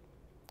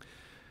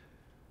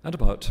 and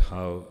about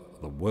how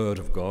the Word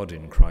of God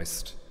in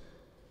Christ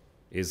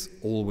is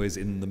always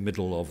in the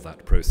middle of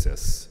that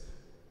process,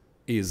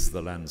 is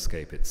the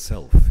landscape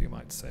itself, you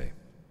might say.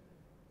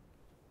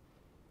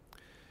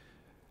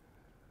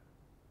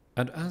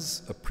 And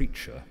as a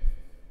preacher,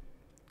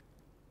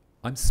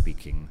 I'm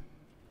speaking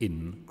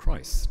in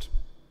Christ.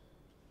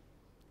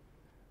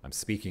 I'm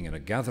speaking in a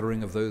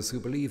gathering of those who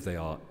believe they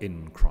are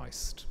in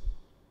Christ,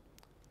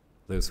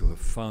 those who have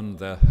found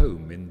their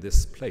home in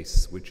this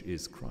place which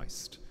is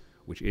Christ,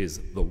 which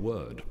is the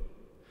Word,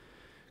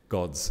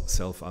 God's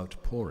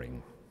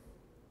self-outpouring.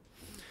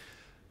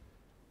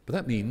 But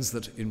that means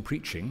that in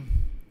preaching,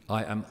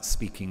 I am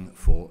speaking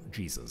for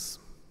Jesus.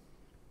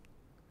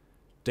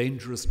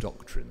 Dangerous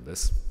doctrine,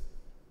 this.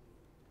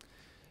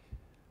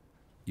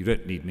 You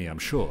don't need me, I'm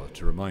sure,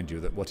 to remind you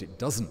that what it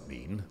doesn't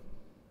mean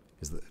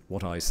is that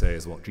what I say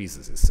is what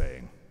Jesus is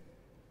saying.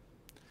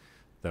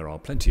 There are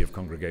plenty of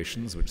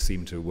congregations which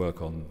seem to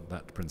work on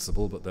that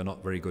principle, but they're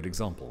not very good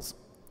examples.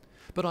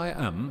 But I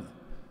am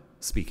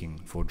speaking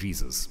for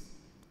Jesus,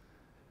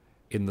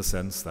 in the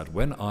sense that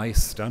when I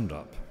stand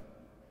up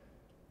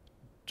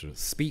to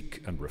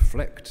speak and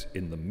reflect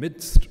in the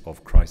midst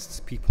of Christ's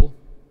people,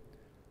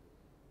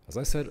 as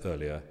I said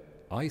earlier,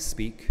 I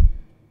speak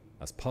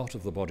as part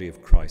of the body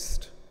of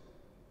Christ,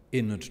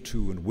 in and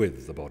to and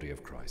with the body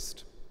of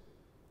Christ.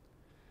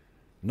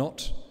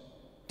 Not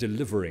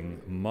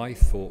delivering my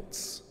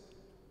thoughts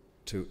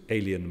to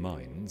alien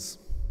minds,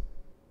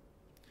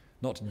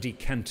 not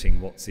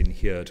decanting what's in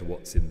here to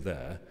what's in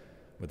there,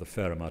 with a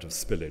fair amount of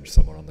spillage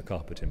somewhere on the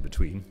carpet in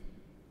between,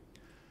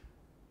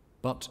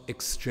 but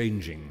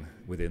exchanging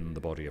within the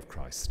body of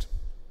Christ.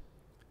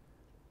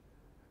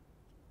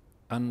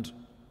 And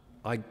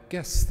I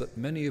guess that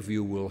many of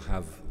you will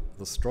have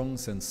the strong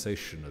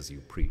sensation as you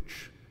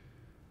preach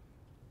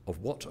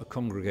of what a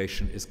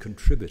congregation is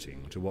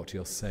contributing to what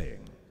you're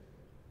saying.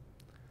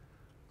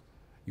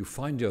 You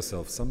find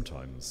yourself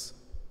sometimes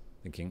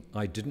thinking,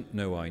 I didn't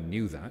know I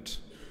knew that,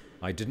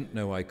 I didn't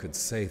know I could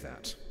say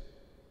that,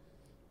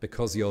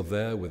 because you're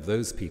there with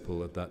those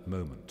people at that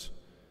moment.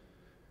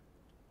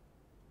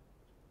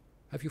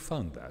 Have you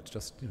found that?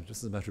 Just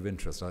as a matter of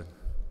interest.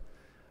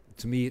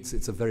 To me,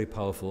 it's a very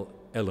powerful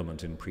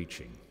element in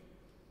preaching.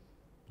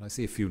 I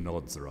see a few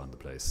nods around the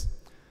place.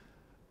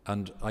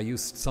 And I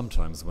used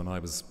sometimes, when I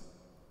was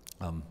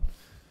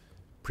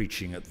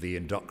preaching at the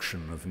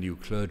induction of new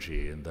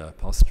clergy in their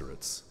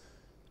pastorates,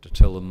 to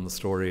tell them the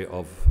story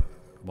of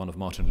one of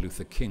Martin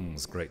Luther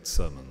King's great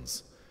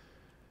sermons.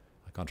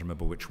 I can't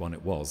remember which one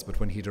it was, but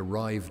when he'd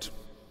arrived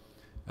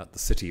at the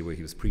city where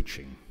he was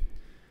preaching,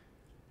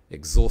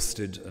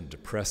 exhausted and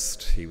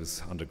depressed, he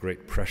was under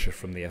great pressure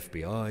from the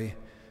FBI.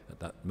 At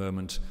that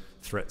moment,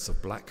 threats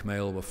of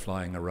blackmail were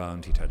flying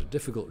around. He'd had a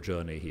difficult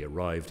journey. He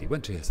arrived, he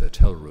went to his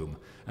hotel room,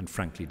 and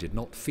frankly did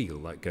not feel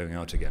like going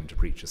out again to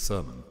preach a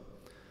sermon.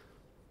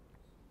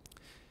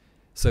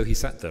 So he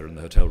sat there in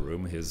the hotel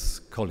room.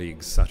 His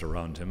colleagues sat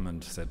around him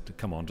and said,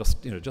 come on,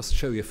 just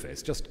show your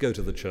face. Just go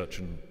to the church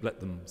and let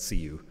them see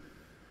you.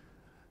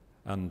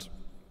 And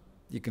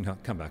you can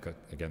come back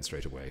again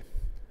straight away.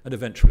 And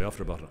eventually,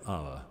 after about an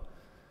hour,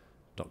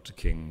 Dr.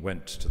 King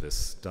went to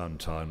this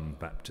downtown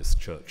Baptist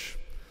church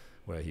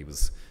where he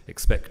was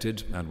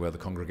expected and where the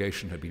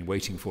congregation had been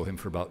waiting for him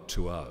for about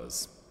 2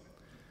 hours.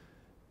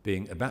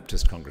 Being a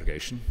Baptist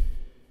congregation,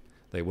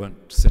 they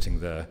weren't sitting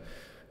there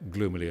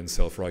gloomily and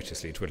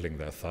self-righteously twiddling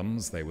their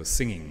thumbs. They were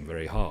singing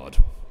very hard.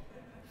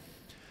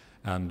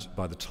 And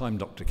by the time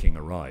Dr. King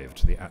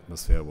arrived, the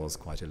atmosphere was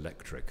quite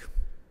electric.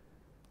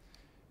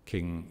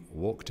 King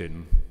walked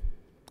in,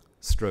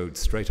 strode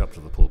straight up to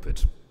the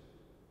pulpit,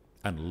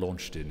 and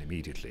launched in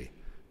immediately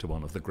to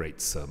one of the great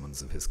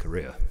sermons of his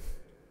career.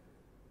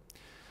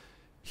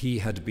 He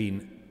had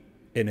been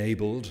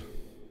enabled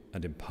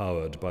and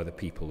empowered by the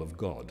people of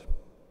God,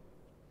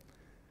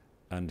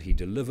 and he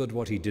delivered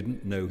what he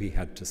didn't know he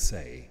had to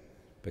say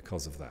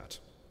because of that.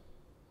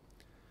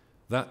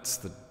 That's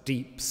the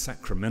deep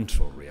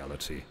sacramental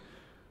reality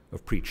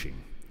of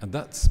preaching, and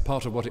that's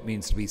part of what it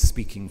means to be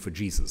speaking for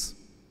Jesus.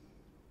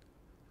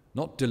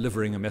 Not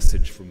delivering a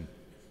message from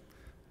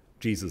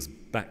Jesus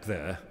back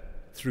there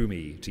through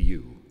me to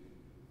you,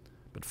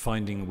 but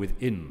finding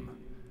within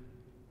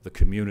the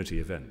community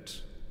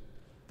event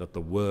that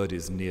the word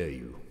is near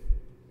you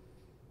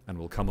and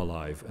will come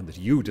alive, and that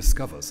you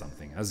discover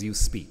something as you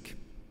speak.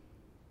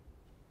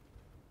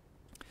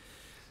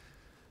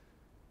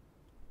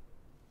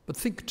 But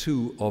think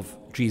too of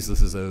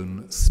Jesus'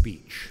 own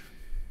speech,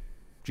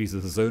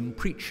 Jesus' own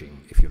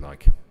preaching, if you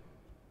like.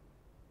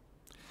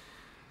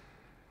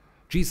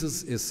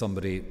 Jesus is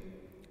somebody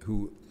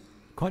who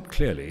quite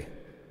clearly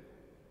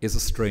is a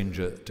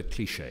stranger to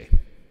cliché.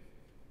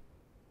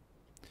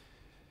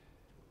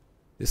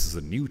 This is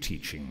a new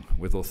teaching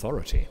with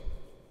authority,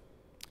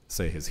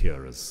 say his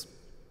hearers.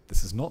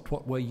 This is not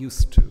what we're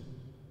used to.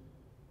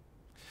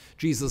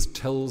 Jesus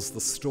tells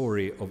the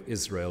story of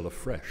Israel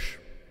afresh.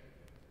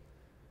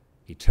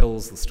 He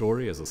tells the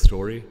story as a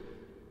story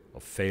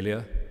of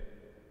failure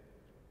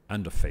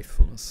and of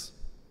faithfulness,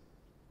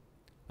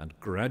 and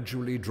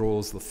gradually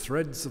draws the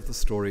threads of the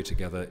story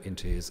together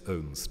into his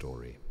own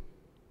story.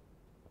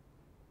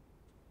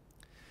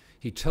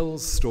 He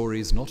tells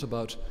stories not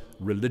about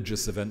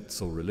religious events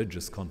or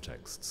religious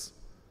contexts,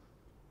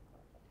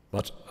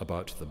 but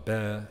about the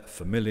bare,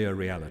 familiar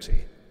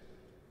reality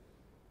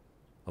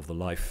of the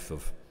life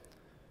of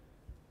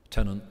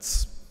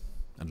tenants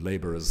and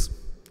laborers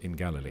in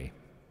Galilee.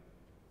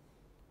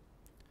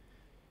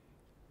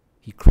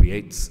 He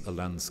creates a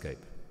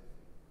landscape.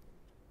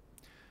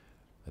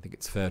 I think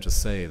it's fair to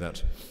say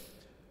that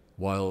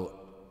while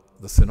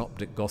the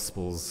synoptic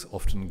Gospels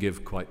often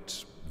give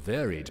quite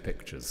varied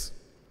pictures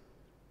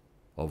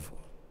of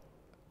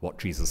what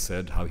Jesus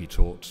said, how he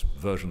taught,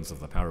 versions of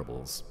the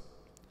parables,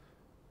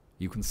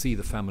 you can see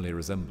the family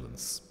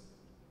resemblance.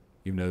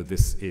 You know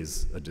this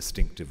is a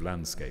distinctive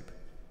landscape.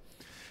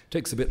 It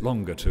takes a bit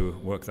longer to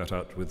work that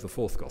out with the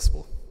fourth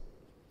Gospel,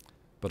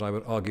 but I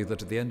would argue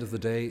that at the end of the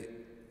day,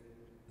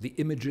 the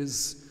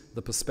images,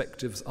 the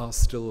perspectives are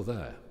still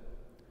there.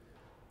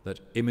 That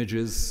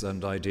images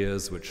and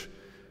ideas which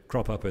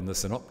crop up in the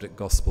synoptic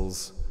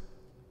Gospels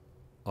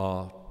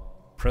are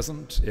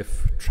present,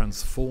 if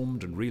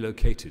transformed and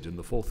relocated, in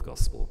the fourth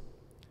Gospel.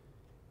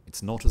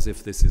 It's not as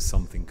if this is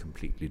something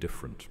completely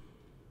different.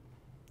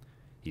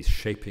 He's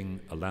shaping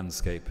a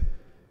landscape,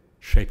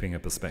 shaping a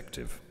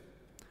perspective,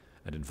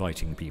 and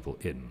inviting people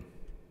in.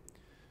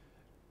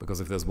 Because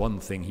if there's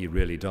one thing he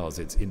really does,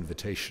 it's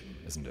invitation,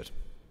 isn't it?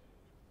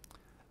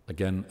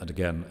 Again and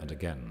again and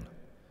again,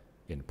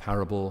 in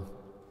parable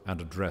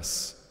and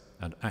address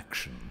and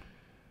action,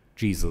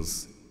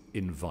 Jesus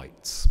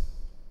invites.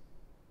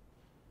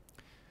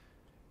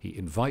 He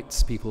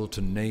invites people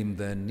to name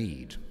their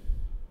need.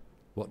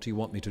 What do you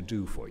want me to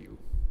do for you?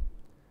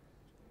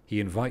 He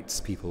invites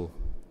people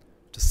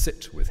to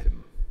sit with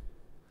him.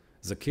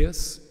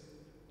 Zacchaeus,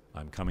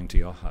 I'm coming to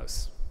your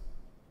house.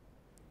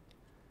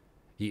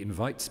 He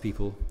invites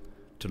people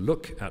to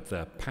look at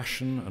their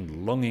passion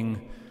and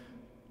longing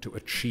to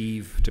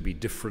achieve, to be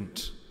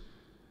different,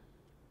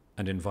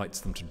 and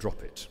invites them to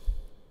drop it.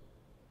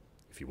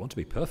 If you want to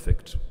be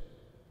perfect,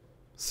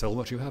 sell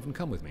what you have and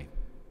come with me.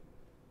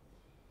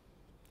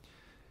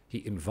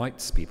 He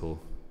invites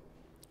people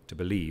to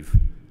believe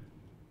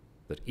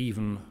that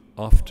even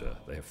after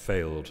they have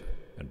failed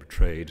and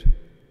betrayed,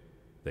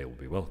 they will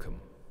be welcome.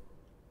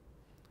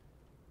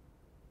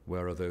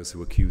 Where are those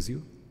who accuse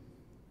you?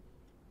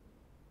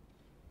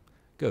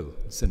 Go,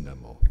 sin no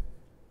more.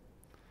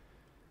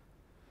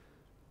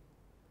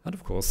 And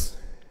of course,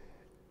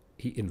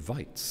 he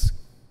invites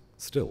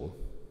still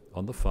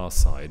on the far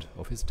side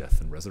of his death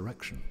and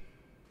resurrection.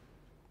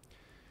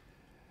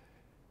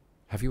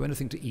 Have you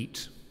anything to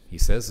eat? He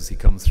says as he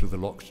comes through the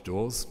locked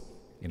doors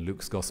in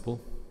Luke's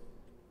Gospel.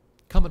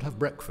 Come and have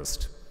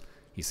breakfast,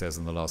 he says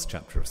in the last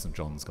chapter of St.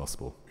 John's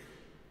Gospel.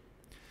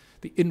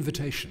 The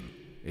invitation,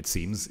 it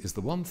seems, is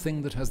the one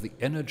thing that has the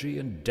energy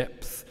and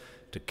depth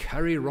to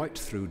carry right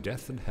through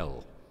death and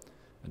hell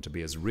and to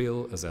be as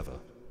real as ever.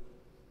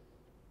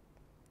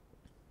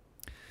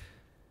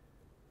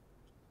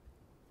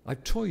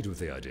 I've toyed with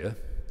the idea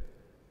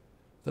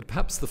that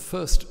perhaps the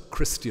first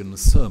Christian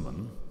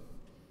sermon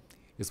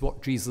is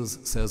what Jesus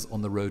says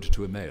on the road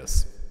to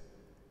Emmaus.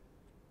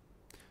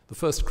 The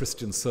first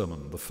Christian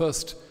sermon, the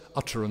first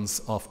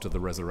utterance after the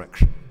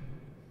resurrection.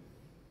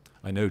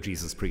 I know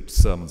Jesus preached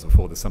sermons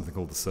before. There's something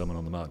called the Sermon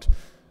on the Mount.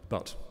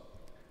 But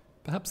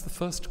perhaps the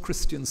first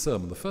Christian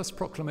sermon, the first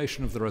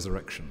proclamation of the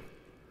resurrection,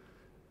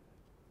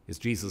 is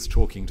Jesus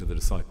talking to the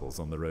disciples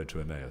on the road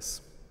to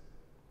Emmaus,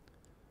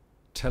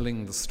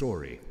 telling the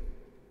story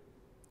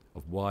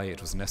of why it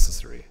was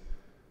necessary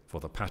for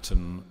the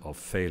pattern of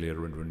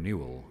failure and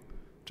renewal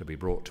to be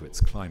brought to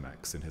its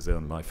climax in his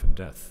own life and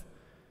death,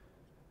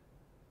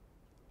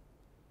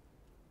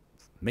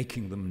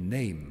 making them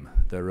name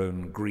their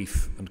own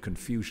grief and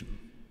confusion,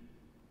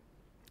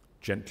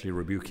 gently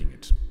rebuking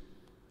it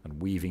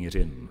and weaving it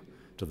in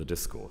to the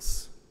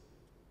discourse,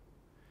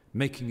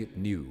 making it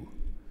new,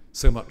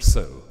 so much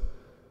so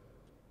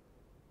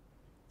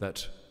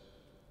that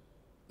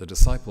the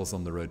disciples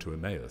on the road to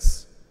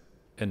Emmaus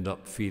end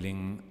up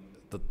feeling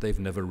that they've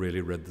never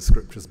really read the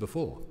scriptures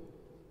before,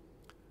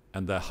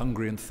 and they're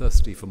hungry and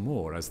thirsty for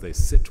more as they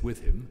sit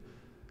with him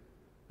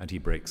and he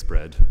breaks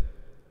bread,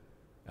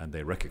 and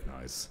they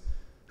recognize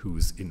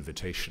whose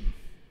invitation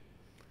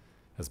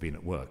has been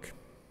at work.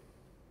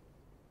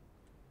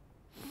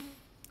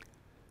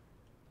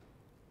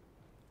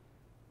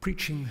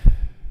 Preaching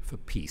for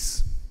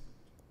peace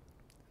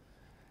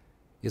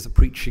is a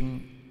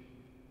preaching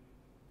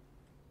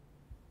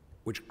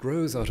which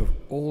grows out of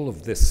all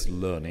of this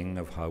learning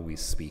of how we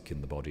speak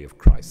in the body of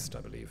Christ, I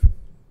believe.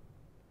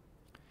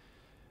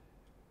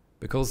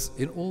 Because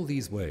in all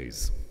these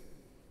ways,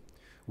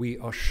 we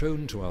are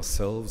shown to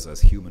ourselves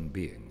as human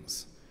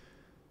beings,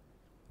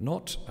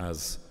 not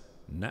as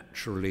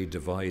naturally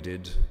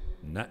divided,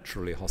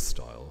 naturally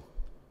hostile,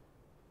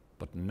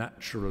 but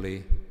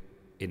naturally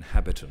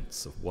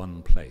inhabitants of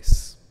one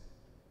place,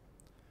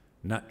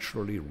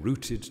 naturally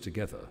rooted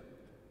together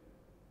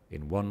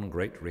in one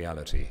great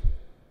reality,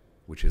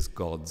 which is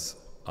God's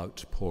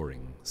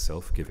outpouring,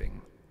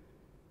 self-giving,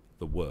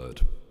 the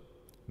Word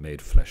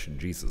made flesh in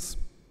Jesus.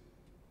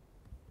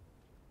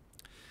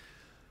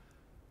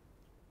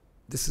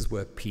 This is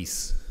where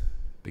peace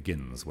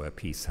begins, where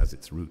peace has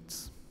its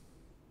roots,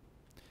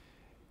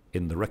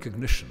 in the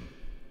recognition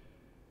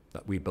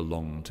that we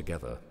belong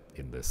together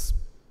in this.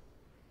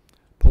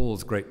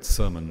 Paul's great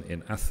sermon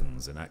in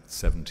Athens in Acts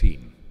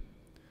 17,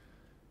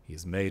 he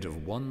is made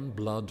of one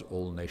blood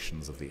all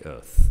nations of the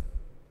earth,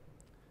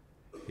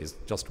 is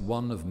just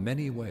one of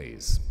many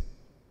ways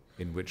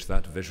in which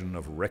that vision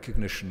of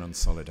recognition and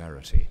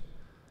solidarity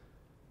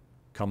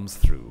comes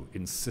through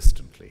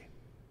insistently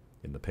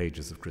in the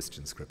pages of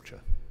Christian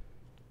scripture.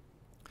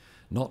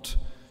 Not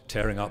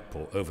tearing up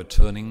or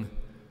overturning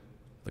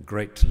the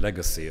great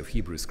legacy of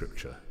Hebrew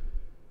scripture,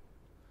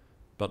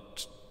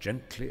 but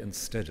gently and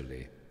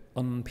steadily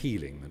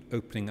unpeeling and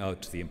opening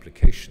out the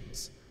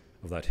implications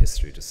of that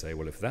history to say,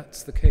 well, if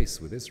that's the case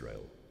with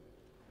Israel,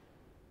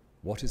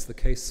 what is the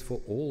case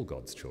for all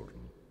God's children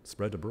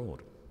spread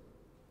abroad?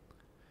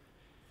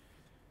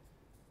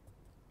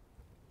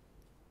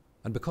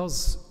 And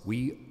because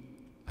we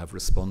have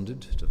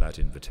responded to that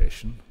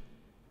invitation,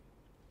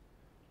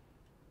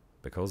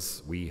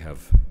 because we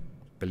have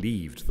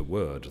believed the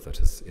word that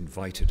has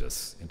invited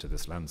us into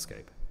this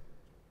landscape,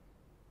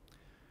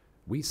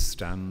 we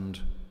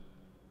stand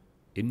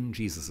in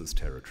Jesus'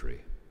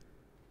 territory,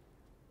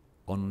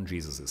 on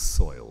Jesus'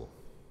 soil,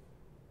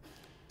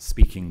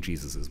 speaking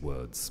Jesus'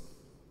 words.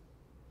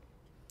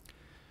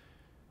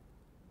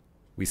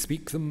 We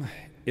speak them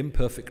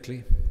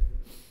imperfectly,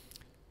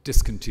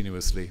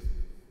 discontinuously,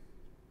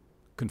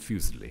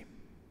 confusedly,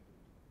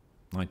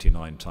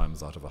 99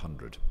 times out of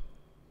 100.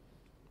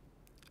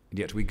 And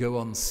yet we go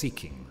on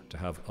seeking to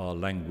have our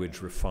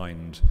language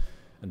refined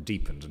and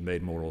deepened and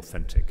made more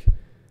authentic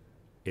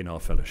in our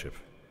fellowship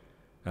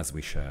as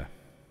we share.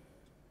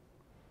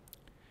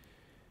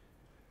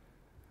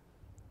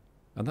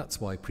 And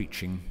that's why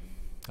preaching,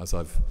 as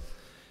I've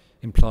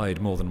implied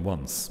more than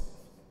once,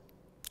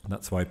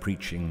 that's why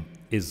preaching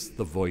is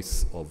the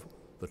voice of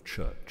the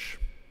church,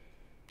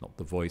 not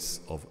the voice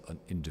of an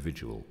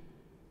individual.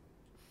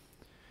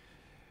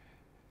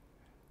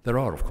 There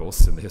are, of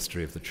course, in the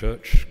history of the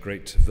church,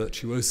 great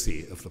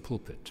virtuosi of the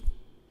pulpit.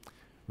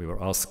 We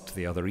were asked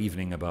the other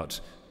evening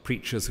about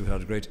preachers who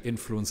had a great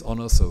influence on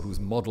us or whose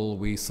model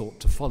we sought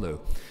to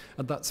follow,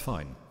 and that's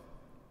fine.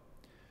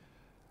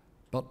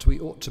 But we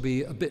ought to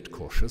be a bit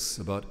cautious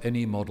about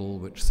any model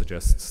which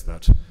suggests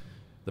that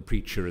the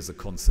preacher is a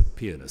concert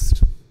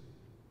pianist.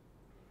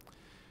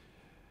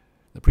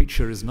 The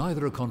preacher is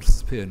neither a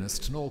concert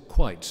pianist nor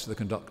quite the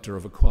conductor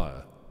of a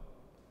choir,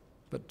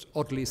 but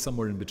oddly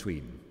somewhere in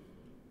between.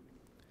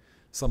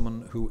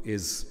 Someone who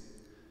is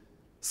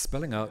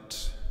spelling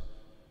out,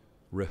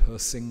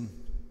 rehearsing,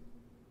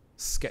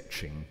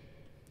 sketching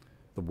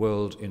the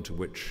world into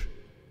which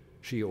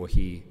she or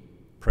he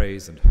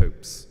prays and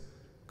hopes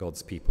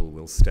God's people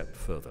will step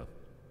further.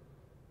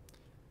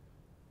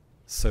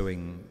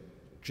 Sowing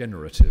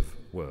generative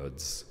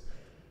words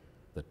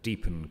that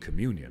deepen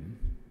communion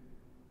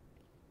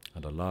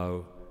and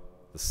allow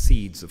the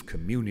seeds of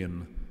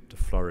communion to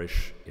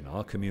flourish in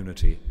our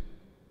community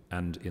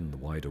and in the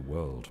wider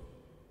world.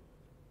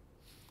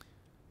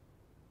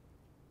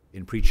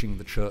 In preaching,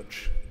 the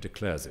church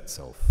declares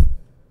itself,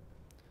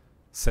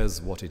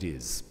 says what it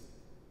is,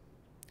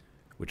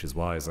 which is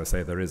why, as I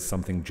say, there is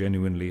something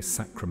genuinely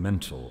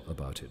sacramental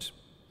about it.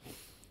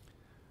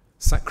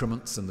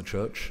 Sacraments in the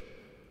church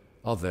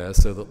are there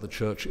so that the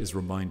church is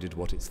reminded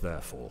what it's there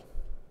for.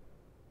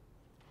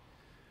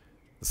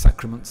 The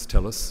sacraments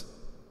tell us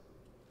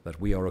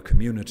that we are a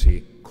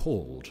community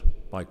called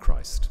by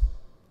Christ,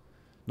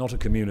 not a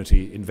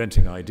community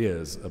inventing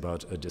ideas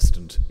about a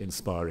distant,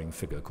 inspiring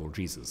figure called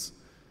Jesus,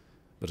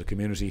 but a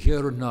community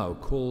here and now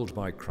called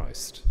by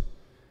Christ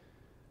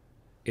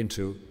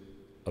into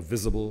a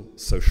visible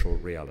social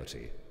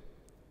reality,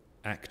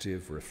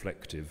 active,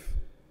 reflective,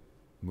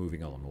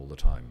 moving on all the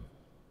time.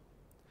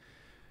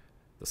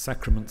 The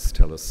sacraments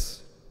tell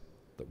us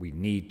that we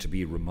need to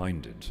be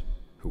reminded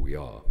who we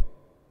are.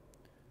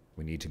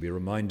 We need to be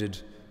reminded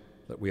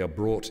that we are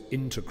brought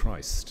into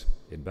Christ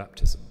in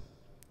baptism,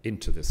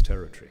 into this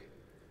territory,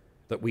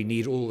 that we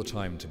need all the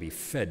time to be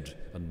fed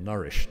and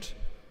nourished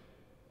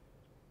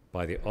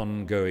by the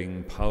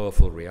ongoing,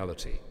 powerful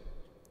reality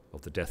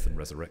of the death and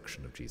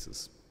resurrection of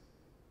Jesus.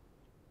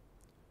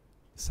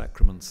 The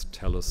sacraments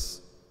tell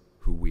us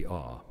who we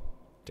are,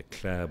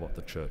 declare what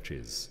the church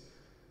is,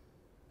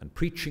 and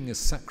preaching is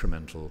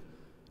sacramental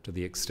to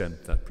the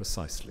extent that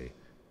precisely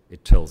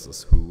it tells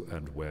us who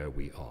and where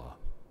we are.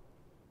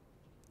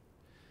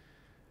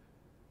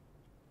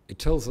 It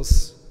tells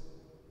us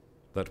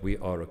that we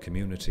are a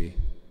community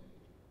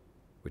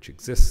which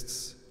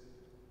exists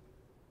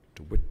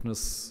to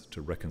witness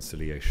to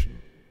reconciliation.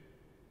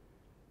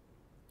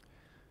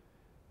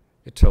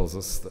 It tells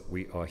us that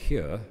we are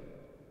here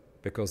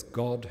because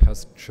God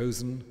has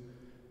chosen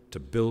to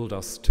build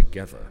us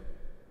together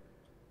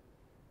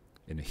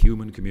in a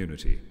human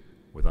community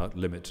without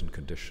limit and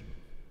condition.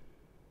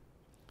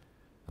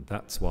 And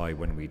that's why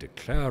when we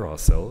declare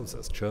ourselves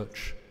as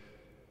church,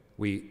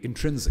 we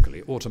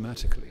intrinsically,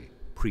 automatically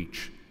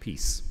preach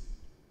peace.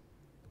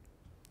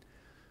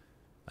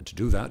 And to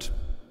do that,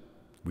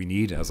 we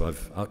need, as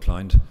I've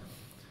outlined,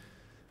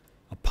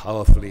 a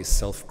powerfully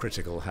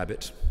self-critical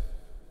habit,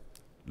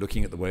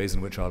 looking at the ways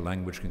in which our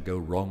language can go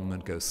wrong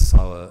and go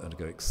sour and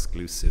go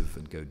exclusive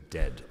and go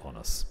dead on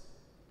us.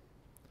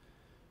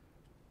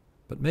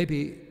 But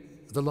maybe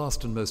the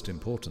last and most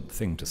important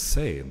thing to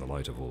say in the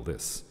light of all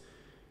this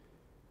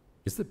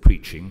is that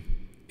preaching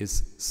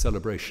is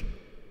celebration.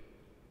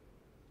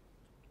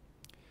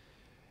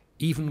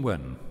 Even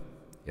when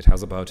it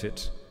has about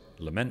it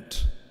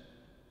lament,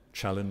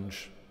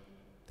 challenge,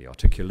 the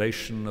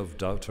articulation of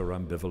doubt or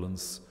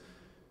ambivalence,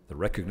 the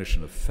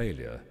recognition of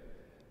failure,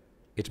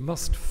 it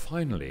must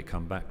finally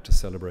come back to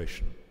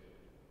celebration.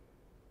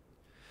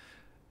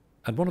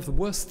 And one of the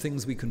worst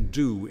things we can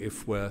do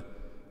if we're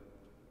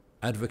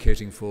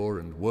advocating for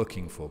and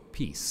working for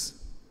peace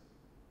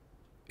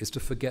is to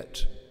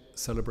forget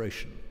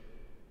celebration.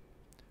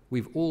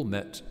 We've all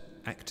met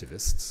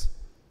activists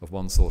of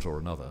one sort or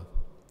another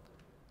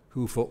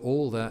who, for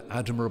all their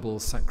admirable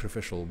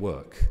sacrificial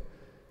work,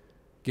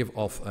 give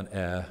off an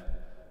air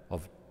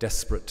of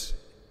desperate,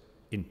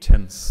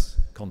 intense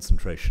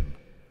concentration,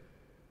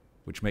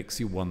 which makes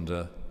you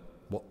wonder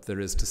what there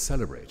is to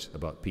celebrate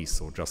about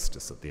peace or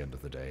justice at the end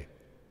of the day.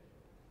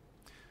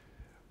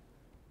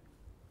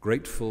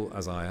 Grateful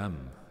as I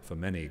am for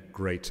many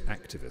great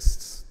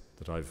activists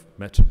that I've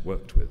met and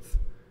worked with,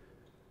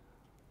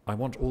 I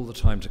want all the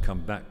time to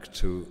come back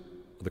to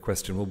the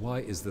question, well, why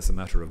is this a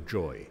matter of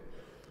joy?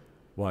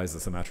 Why is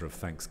this a matter of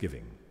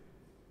thanksgiving?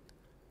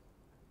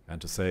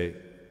 And to say,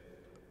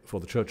 for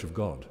the Church of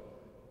God,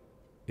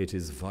 it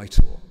is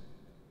vital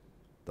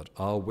that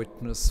our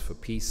witness for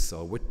peace,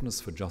 our witness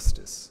for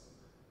justice,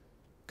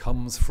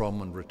 comes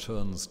from and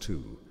returns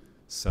to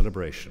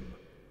celebration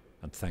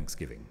and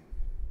thanksgiving.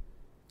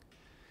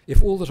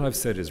 If all that I've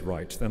said is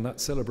right, then that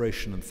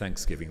celebration and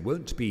thanksgiving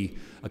won't be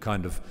a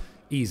kind of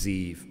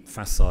easy,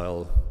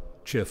 facile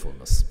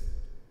cheerfulness.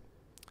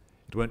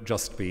 It won't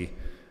just be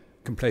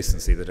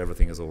complacency that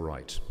everything is all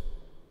right.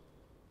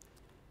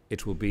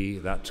 It will be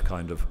that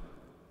kind of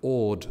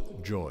awed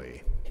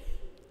joy,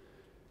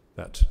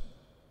 that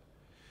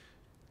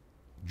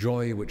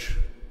joy which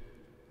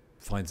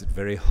finds it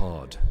very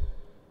hard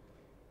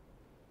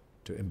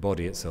to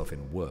embody itself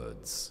in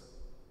words,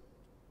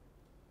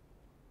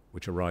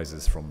 which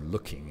arises from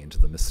looking into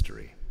the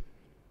mystery.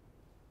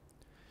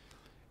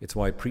 It's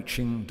why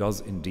preaching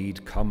does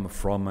indeed come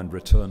from and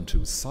return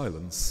to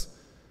silence,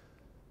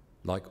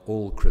 like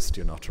all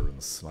Christian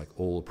utterance, like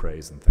all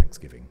praise and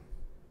thanksgiving.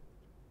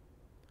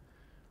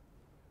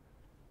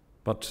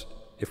 But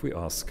if we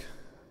ask,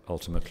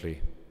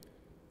 ultimately,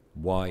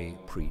 why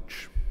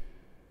preach?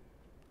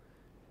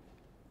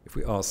 If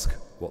we ask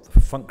what the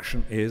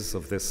function is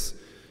of this,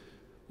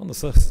 on the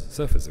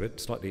surface of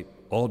it, slightly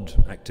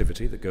odd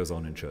activity that goes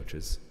on in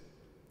churches,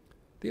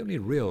 the only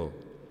real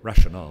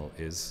rationale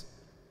is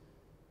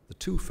the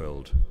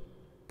twofold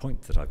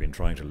point that I've been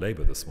trying to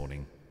labour this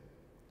morning.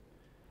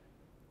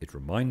 It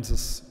reminds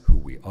us who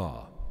we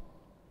are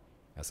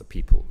as a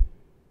people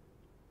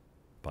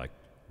by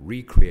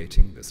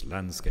recreating this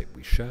landscape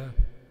we share,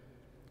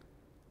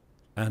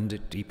 and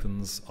it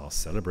deepens our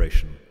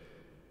celebration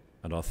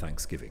and our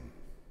thanksgiving.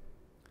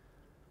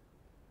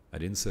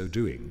 And in so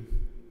doing,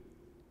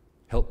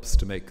 helps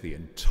to make the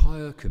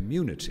entire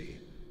community,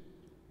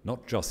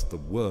 not just the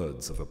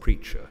words of a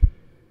preacher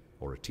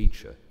or a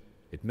teacher,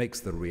 it makes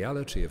the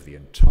reality of the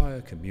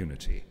entire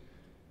community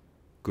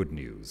good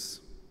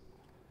news.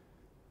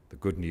 The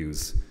good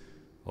news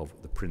of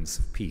the Prince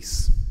of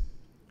Peace,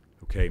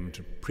 who came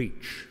to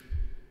preach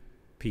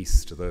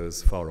peace to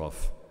those far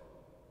off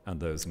and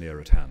those near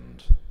at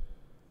hand,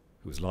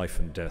 whose life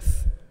and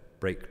death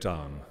break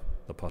down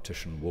the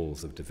partition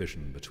walls of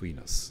division between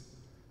us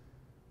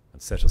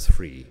and set us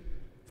free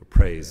for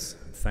praise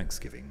and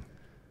thanksgiving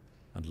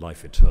and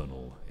life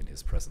eternal in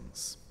his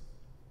presence.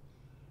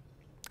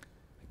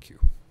 Thank you.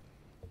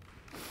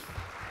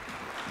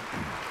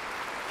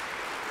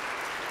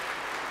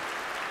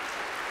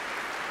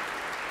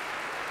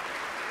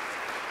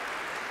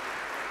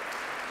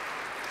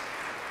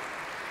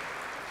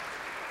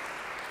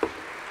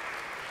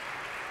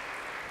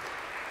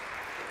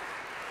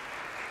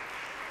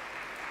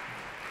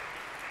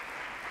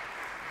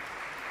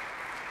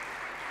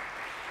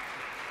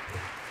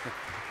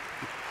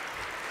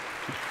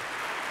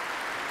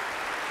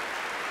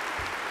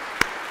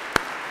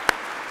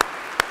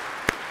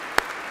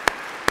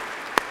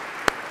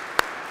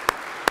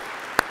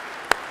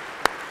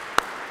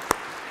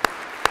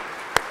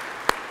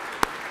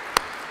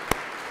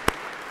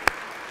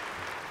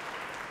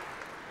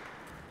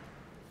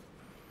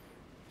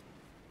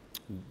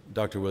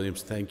 Dr.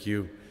 Williams, thank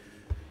you.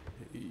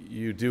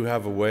 You do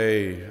have a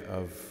way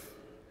of,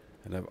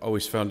 and I've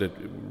always found it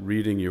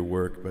reading your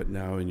work, but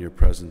now in your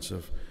presence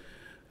of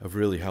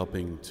really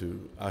helping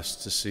us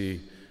to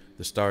see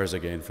the stars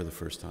again for the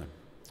first time.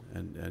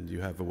 And you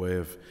have a way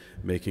of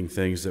making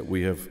things that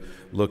we have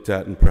looked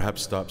at and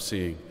perhaps stopped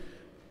seeing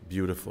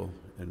beautiful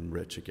and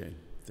rich again.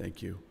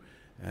 Thank you.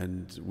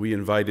 And we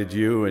invited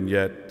you, and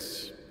yet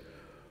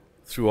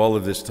through all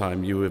of this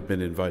time, you have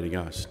been inviting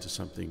us to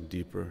something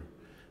deeper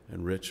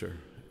and richer,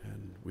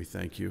 and we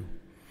thank you.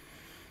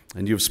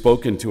 And you've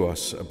spoken to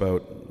us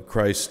about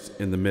Christ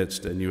in the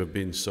midst, and you have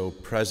been so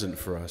present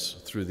for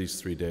us through these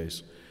 3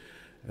 days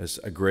as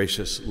a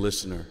gracious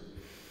listener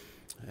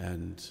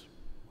and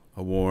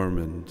a warm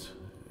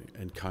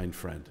and kind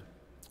friend.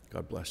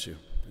 God bless you,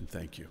 and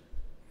thank you.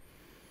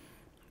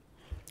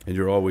 And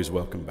you're always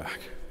welcome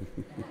back.